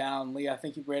bring him down. Lee, I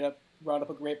think you brought up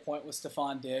a great point with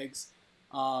Stephon Diggs.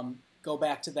 Go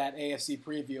back to that AFC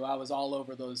preview. I was all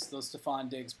over those Stephon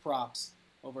Diggs props,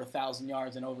 over 1,000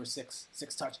 yards and over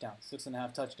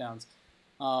 6.5 touchdowns.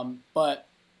 But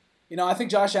I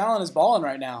think Josh Allen is balling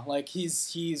right now. Like,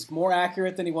 he's more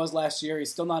accurate than he was last year.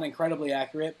 He's still not incredibly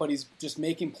accurate, but he's just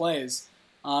making plays.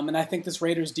 And I think this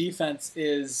Raiders defense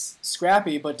is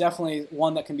scrappy, but definitely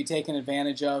one that can be taken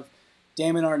advantage of.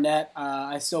 Damon Arnette,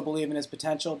 I still believe in his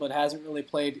potential, but hasn't really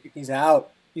played. He's out.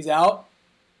 He's out?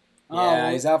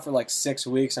 Yeah, he's out for like 6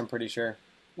 weeks, I'm pretty sure.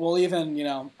 Well, even,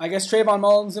 I guess Trayvon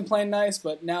Mullen's been playing nice,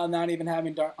 but now not even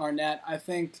having Arnette, I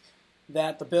think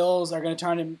that the Bills are going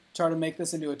to try to make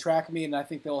this into a track meet, and I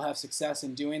think they'll have success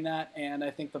in doing that. And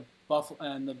I think the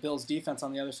Bills defense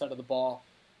on the other side of the ball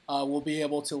will be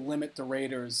able to limit the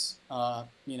Raiders,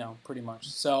 pretty much.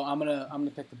 So I'm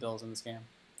gonna pick the Bills in this game.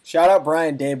 Shout out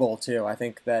Brian Daboll too. I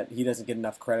think that he doesn't get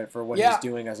enough credit for what he's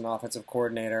doing as an offensive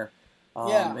coordinator.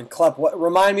 And Klepp,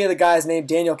 remind me of the guy's name,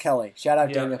 Daniel Kelly. Shout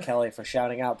out Daniel Kelly for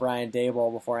shouting out Brian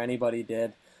Daboll before anybody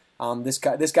did. This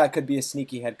guy could be a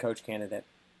sneaky head coach candidate.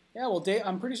 Yeah, well,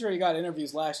 I'm pretty sure he got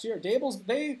interviews last year.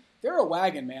 They're a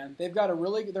wagon, man. They've got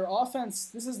their offense.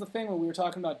 This is the thing when we were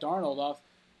talking about Darnold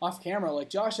off camera. Like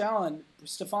Josh Allen,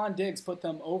 Stephon Diggs put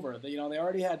them over. They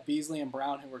already had Beasley and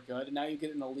Brown who were good, and now you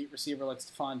get an elite receiver like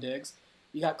Stephon Diggs.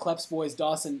 You got Klepp's boys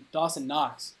Dawson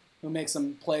Knox, who makes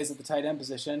some plays at the tight end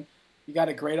position. You got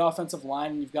a great offensive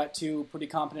line, and you've got 2 pretty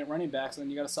competent running backs, and then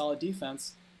you got a solid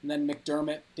defense. And then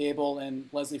McDermott, Dable, and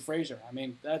Leslie Frazier. I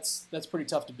mean, that's pretty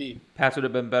tough to beat. Pats would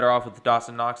have been better off with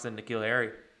Dawson Knox than N'Keal Harry.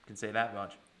 Can say that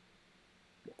much.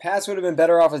 Pats would have been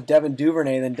better off with Devin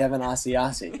Duvernay than Devin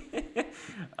Asiasi.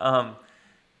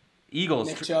 Eagles.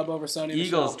 Nick Chubb over Sony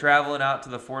Eagles Michel. Traveling out to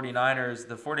the 49ers.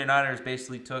 The 49ers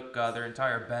basically took their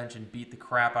entire bench and beat the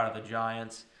crap out of the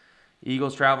Giants.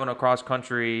 Eagles traveling across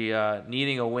country,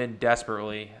 needing a win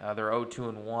desperately. They're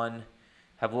 0-2-1.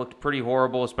 Have looked pretty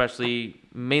horrible, especially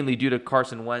mainly due to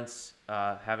Carson Wentz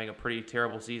having a pretty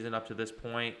terrible season up to this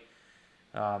point.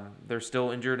 They're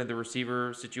still injured, and the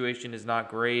receiver situation is not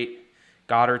great.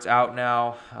 Goddard's out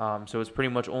now, so it's pretty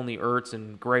much only Ertz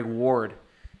and Greg Ward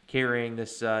carrying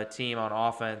this team on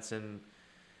offense. And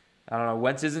I don't know,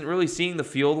 Wentz isn't really seeing the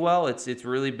field well. It's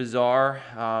really bizarre.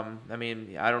 I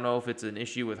don't know if it's an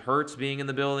issue with Hurts being in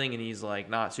the building and he's like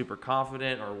not super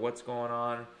confident or what's going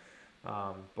on.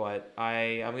 But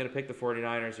I'm going to pick the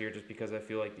 49ers here just because I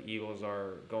feel like the Eagles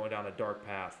are going down a dark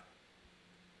path.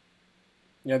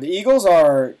 You know, the Eagles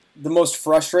are the most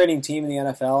frustrating team in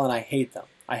the NFL, and I hate them.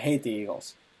 I hate the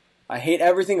Eagles. I hate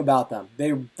everything about them.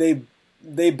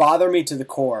 They bother me to the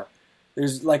core.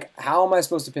 There's like, how am I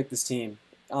supposed to pick this team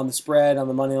on the spread, on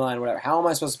the money line, whatever? How am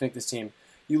I supposed to pick this team?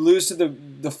 You lose to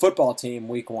the football team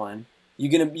week 1.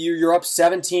 You're up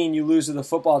 17. You lose to the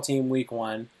football team week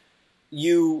 1.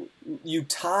 You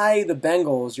tie the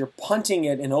Bengals. You're punting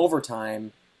it in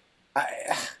overtime.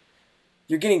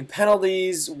 You're getting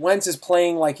penalties. Wentz is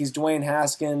playing like he's Dwayne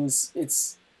Haskins.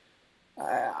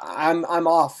 I'm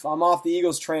off. I'm off the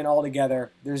Eagles train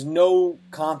altogether. There's no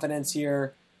confidence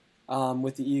here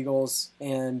with the Eagles,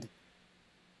 and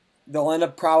they'll end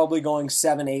up probably going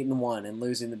 7-8-1 and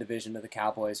losing the division to the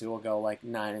Cowboys, who will go like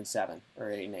 9-7 or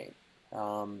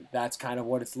 8-8. That's kind of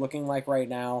what it's looking like right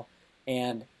now,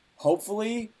 and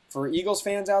hopefully for Eagles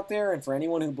fans out there and for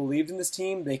anyone who believed in this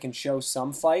team, they can show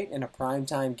some fight in a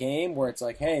primetime game where it's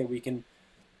like, hey,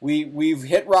 we've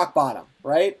hit rock bottom,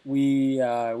 right? We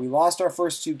lost our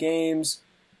first 2 games.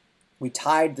 We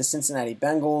tied the Cincinnati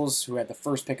Bengals, who had the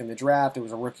first pick in the draft. It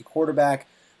was a rookie quarterback.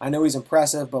 I know he's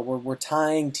impressive, but we're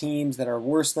tying teams that are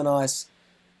worse than us.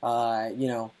 Time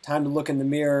to look in the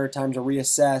mirror, time to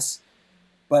reassess.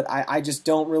 But I just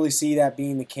don't really see that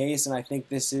being the case, and I think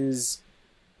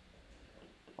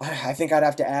I think I'd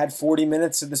have to add 40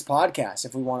 minutes to this podcast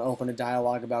if we want to open a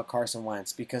dialogue about Carson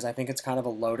Wentz, because I think it's kind of a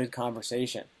loaded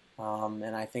conversation.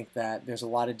 And I think that there's a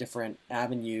lot of different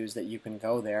avenues that you can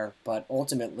go there. But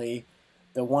ultimately,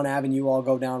 the one avenue I'll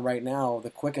go down right now,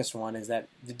 the quickest one, is that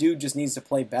the dude just needs to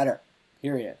play better,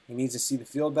 period. He needs to see the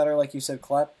field better, like you said,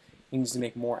 Klepp. He needs to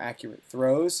make more accurate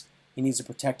throws. He needs to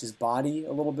protect his body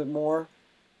a little bit more.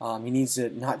 He needs to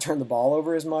not turn the ball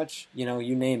over as much.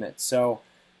 You name it. So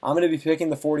I'm going to be picking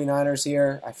the 49ers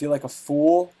here. I feel like a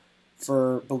fool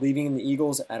for believing in the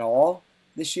Eagles at all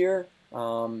this year.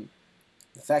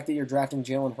 The fact that you're drafting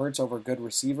Jalen Hurts over good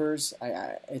receivers,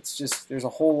 it's just, there's a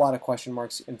whole lot of question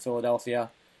marks in Philadelphia,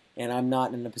 and I'm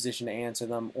not in a position to answer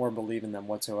them or believe in them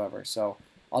whatsoever. So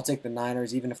I'll take the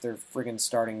Niners, even if they're friggin'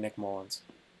 starting Nick Mullins.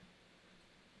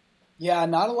 Yeah,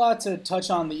 not a lot to touch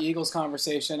on the Eagles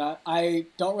conversation. I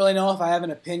don't really know if I have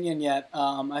an opinion yet.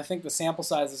 I think the sample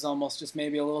size is almost just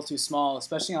maybe a little too small,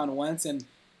 especially on Wentz. And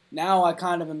now I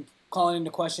kind of am calling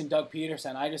into question Doug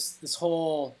Peterson.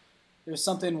 There's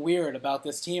something weird about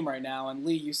this team right now. And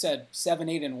Lee, you said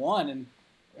 7-8-1, and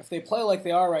if they play like they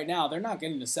are right now, they're not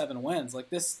getting to 7 wins. Like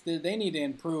this, they need to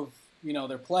improve,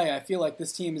 their play. I feel like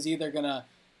this team is either gonna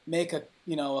make a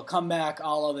comeback a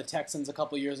la the Texans a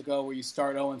couple years ago, where you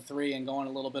start 0-3 and go on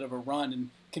a little bit of a run and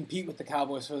compete with the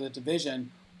Cowboys for the division,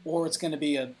 or it's going to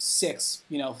be a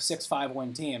 6-5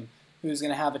 win team who's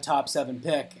going to have a top 7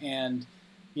 pick and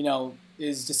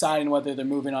is deciding whether they're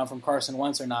moving on from Carson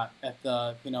Wentz or not at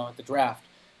the draft.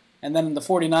 And then the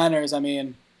 49ers, I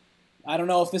mean, I don't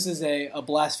know if this is a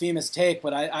blasphemous take,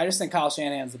 but I just think Kyle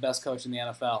Shanahan's the best coach in the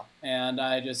NFL, and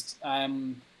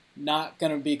I'm not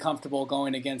going to be comfortable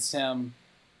going against him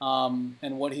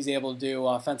and what he's able to do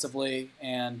offensively.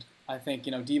 And I think,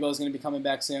 Debo's going to be coming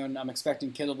back soon. I'm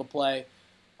expecting Kittle to play.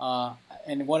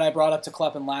 And what I brought up to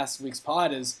Klepp in last week's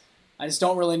pod is I just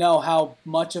don't really know how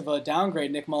much of a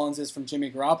downgrade Nick Mullins is from Jimmy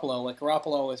Garoppolo. Like,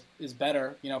 Garoppolo is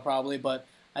better, probably, but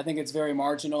I think it's very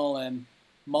marginal, and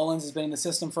Mullins has been in the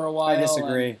system for a while. I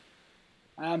disagree.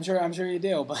 I'm sure you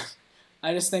do, but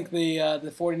I just think the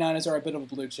 49ers are a bit of a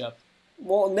blue chip.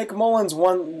 Well, Nick Mullins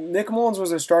was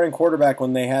their starting quarterback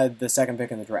when they had the second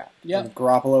pick in the draft. Yeah.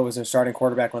 Garoppolo was their starting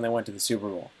quarterback when they went to the Super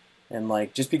Bowl.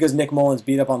 And just because Nick Mullins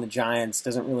beat up on the Giants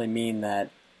doesn't really mean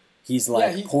that he's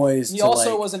poised. He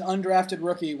also was an undrafted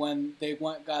rookie when they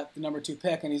got the number 2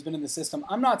 pick, and he's been in the system.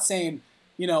 I'm not saying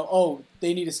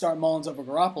they need to start Mullins over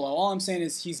Garoppolo. All I'm saying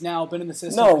is he's now been in the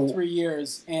system for 3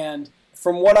 years, and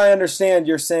from what I understand,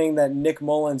 you're saying that Nick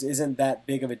Mullins isn't that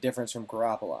big of a difference from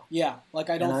Garoppolo. Yeah,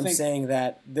 I'm saying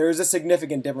that there's a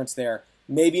significant difference there.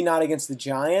 Maybe not against the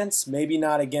Giants, maybe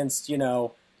not against,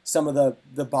 some of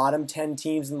the bottom 10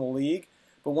 teams in the league,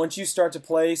 but once you start to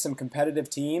play some competitive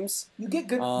teams, you get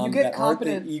good. You get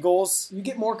competent Eagles. You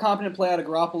get more competent play out of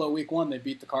Garoppolo week 1. They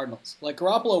beat the Cardinals. Like,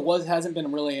 Garoppolo hasn't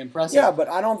been really impressive. Yeah, but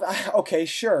I don't. Okay,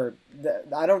 sure,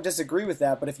 I don't disagree with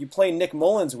that. But if you play Nick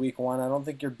Mullins week 1, I don't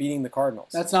think you're beating the Cardinals.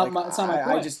 That's not my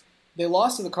point. They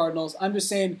lost to the Cardinals. I'm just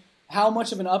saying, how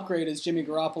much of an upgrade is Jimmy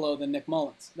Garoppolo than Nick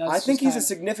Mullins? I think he's a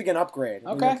significant upgrade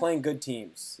when you're playing good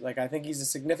teams. I think he's a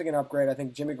significant upgrade. I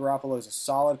think Jimmy Garoppolo is a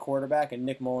solid quarterback, and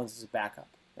Nick Mullins is a backup.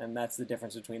 And that's the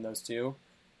difference between those two.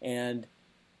 And,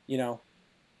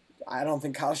 I don't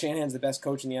think Kyle Shanahan's the best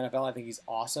coach in the NFL. I think he's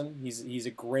awesome. He's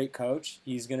a great coach.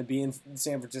 He's going to be in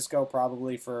San Francisco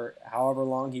probably for however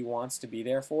long he wants to be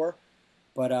there for.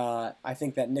 But I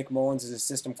think that Nick Mullins is a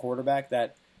system quarterback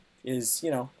that is,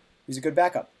 he's a good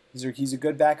backup. He's a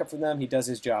good backup for them. He does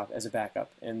his job as a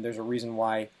backup. And there's a reason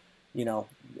why,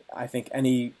 I think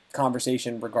any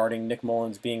conversation regarding Nick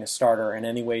Mullins being a starter in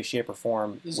any way, shape, or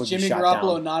form is would Jimmy be shot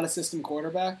Garoppolo down. not a system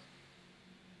quarterback?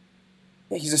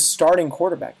 Yeah, he's a starting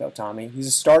quarterback, though, Tommy. He's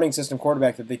a starting system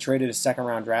quarterback that they traded a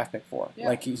second-round draft pick for. Yeah,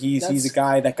 like he's a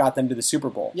guy that got them to the Super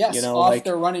Bowl. Yes, off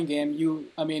their running game.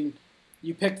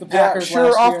 You picked the Packers sure,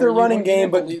 last off year, their running game,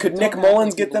 but could Nick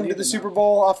Mullins get them to the Super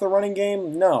Bowl off the running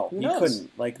game? No, he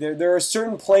couldn't. Like there are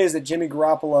certain plays that Jimmy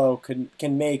Garoppolo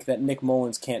can make that Nick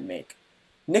Mullins can't make.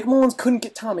 Nick Mullins couldn't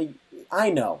get Tommy.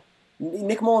 I know.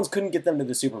 Nick Mullins couldn't get them to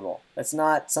the Super Bowl. That's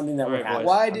not something that would happen.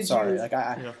 Why I'm did sorry. you? Like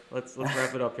let's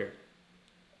wrap it up here.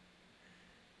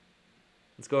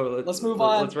 Let's go. Let's move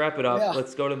on. Let's wrap it up. Yeah.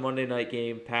 Let's go to Monday night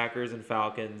game, Packers and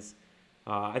Falcons.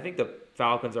 I think the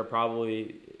Falcons are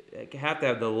probably have to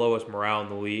have the lowest morale in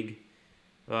the league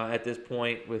at this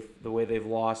point with the way they've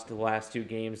lost the last two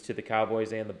games to the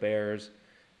Cowboys and the Bears.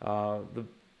 The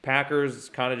Packers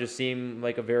kind of just seem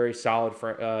like a very solid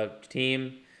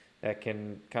team that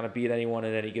can kind of beat anyone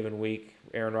in any given week.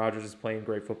 Aaron Rodgers is playing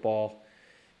great football.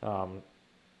 Alan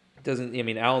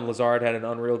Lazard had an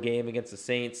unreal game against the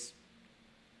Saints.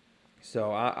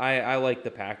 So I like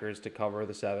the Packers to cover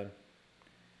the 7.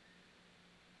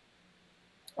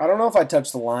 I don't know if I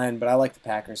touch the line, but I like the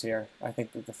Packers here. I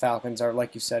think that the Falcons are,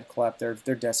 like you said, Klepp,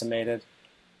 they're decimated.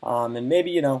 And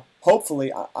maybe,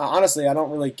 hopefully, honestly, I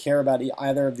don't really care about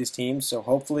either of these teams, so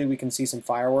hopefully we can see some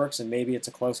fireworks, and maybe it's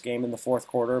a close game in the fourth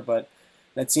quarter, but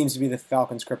that seems to be the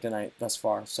Falcons' kryptonite thus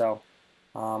far. So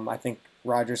I think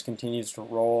Rodgers continues to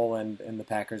roll, and the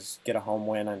Packers get a home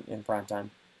win in primetime.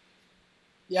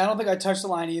 Yeah, I don't think I touched the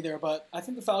line either, but I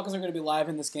think the Falcons are going to be live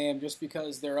in this game just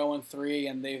because they're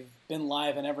 0-3 and they've been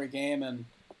live in every game, and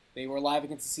they were live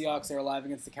against the Seahawks, they were live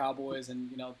against the Cowboys, and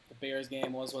the Bears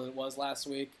game was what it was last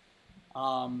week.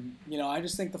 I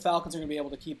just think the Falcons are going to be able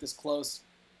to keep this close.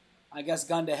 I guess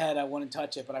gun to head, I wouldn't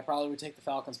touch it, but I probably would take the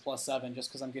Falcons +7 just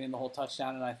because I'm getting the whole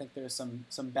touchdown, and I think there's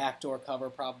some backdoor cover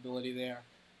probability there.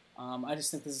 I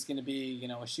just think this is going to be a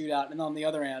shootout, and on the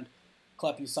other hand,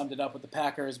 Klepp, you summed it up with the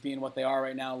Packers being what they are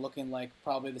right now, looking like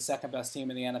probably the second best team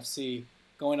in the NFC,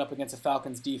 going up against a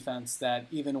Falcons defense that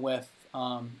even with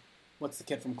what's the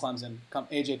kid from Clemson,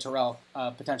 AJ Terrell,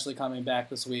 potentially coming back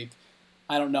this week,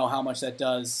 I don't know how much that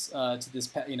does to this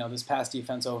pass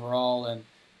defense overall, and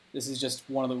this is just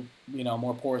one of the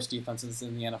more porous defenses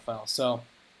in the NFL. So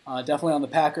definitely on the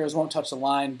Packers, won't touch the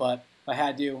line, but if I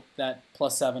had to, that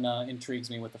 +7 intrigues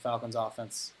me with the Falcons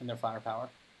offense and their firepower.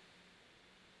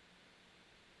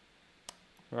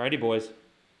 Alrighty, boys.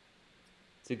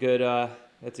 It's a good.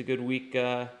 That's a good week.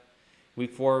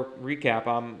 Week 4 recap.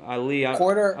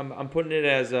 I'm putting it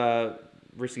as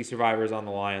risky survivors on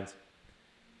the Lions.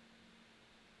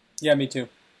 Yeah, me too.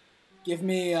 Give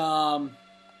me. Oh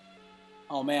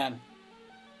man,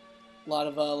 a lot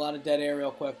of dead air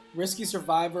real quick. Risky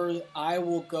survivor. I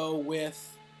will go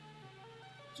with.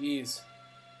 Jeez,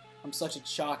 I'm such a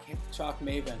chalk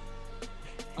maven.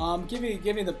 Give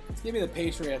me the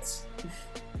Patriots.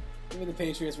 Give me the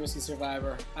Patriots, risky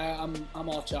survivor. I'm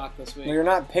all chalk this week. Well, you're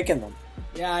not picking them.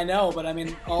 Yeah, I know, but I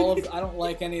mean, I don't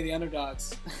like any of the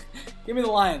underdogs. Give me the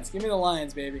Lions. Give me the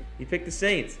Lions, baby. You picked the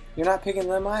Saints. You're not picking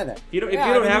them either. If you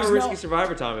don't have a risky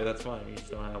survivor, Tommy, that's fine. You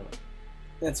just don't have one.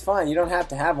 That's fine. You don't have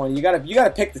to have one. You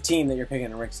gotta pick the team that you're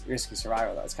picking a risky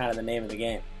survivor. Though it's kind of the name of the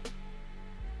game.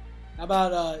 How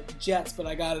about Jets? But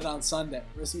I got it on Sunday.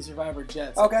 Risky survivor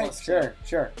Jets. Okay, sure.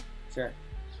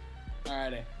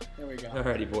 Alrighty, here we go.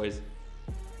 Alrighty, boys.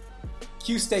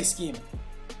 Q stay scheming.